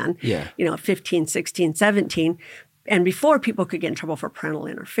old man, Yeah. 15, 16, 17. And before, people could get in trouble for parental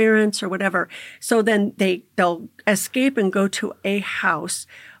interference or whatever. So then they'll escape and go to a house,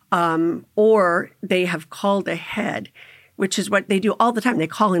 or they have called ahead, which is what they do all the time. They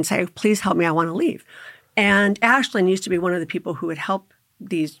call and say, please help me, I want to leave. And Ashlyn used to be one of the people who would help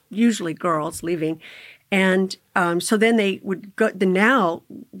these usually girls leaving. And so then they would go, now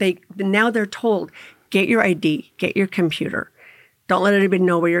they're told, get your ID, get your computer. Don't let anybody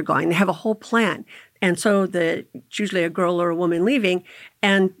know where you're going. They have a whole plan. And so it's usually a girl or a woman leaving,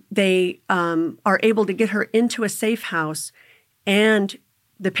 and they are able to get her into a safe house and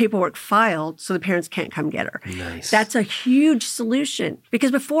the paperwork filed so the parents can't come get her. Nice. That's a huge solution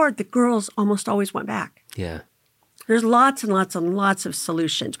because before the girls almost always went back. Yeah. There's lots and lots and lots of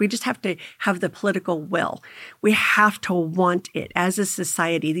solutions. We just have to have the political will. We have to want it as a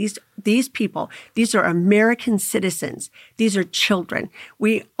society. These people, these are American citizens. These are children.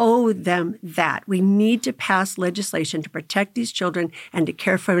 We owe them that. We need to pass legislation to protect these children and to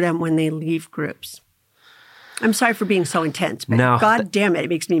care for them when they leave groups. I'm sorry for being so intense, but No, God damn it, it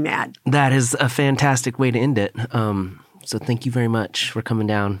makes me mad. That is a fantastic way to end it. So thank you very much for coming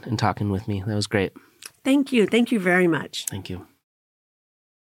down and talking with me. That was great. Thank you. Thank you very much. Thank you.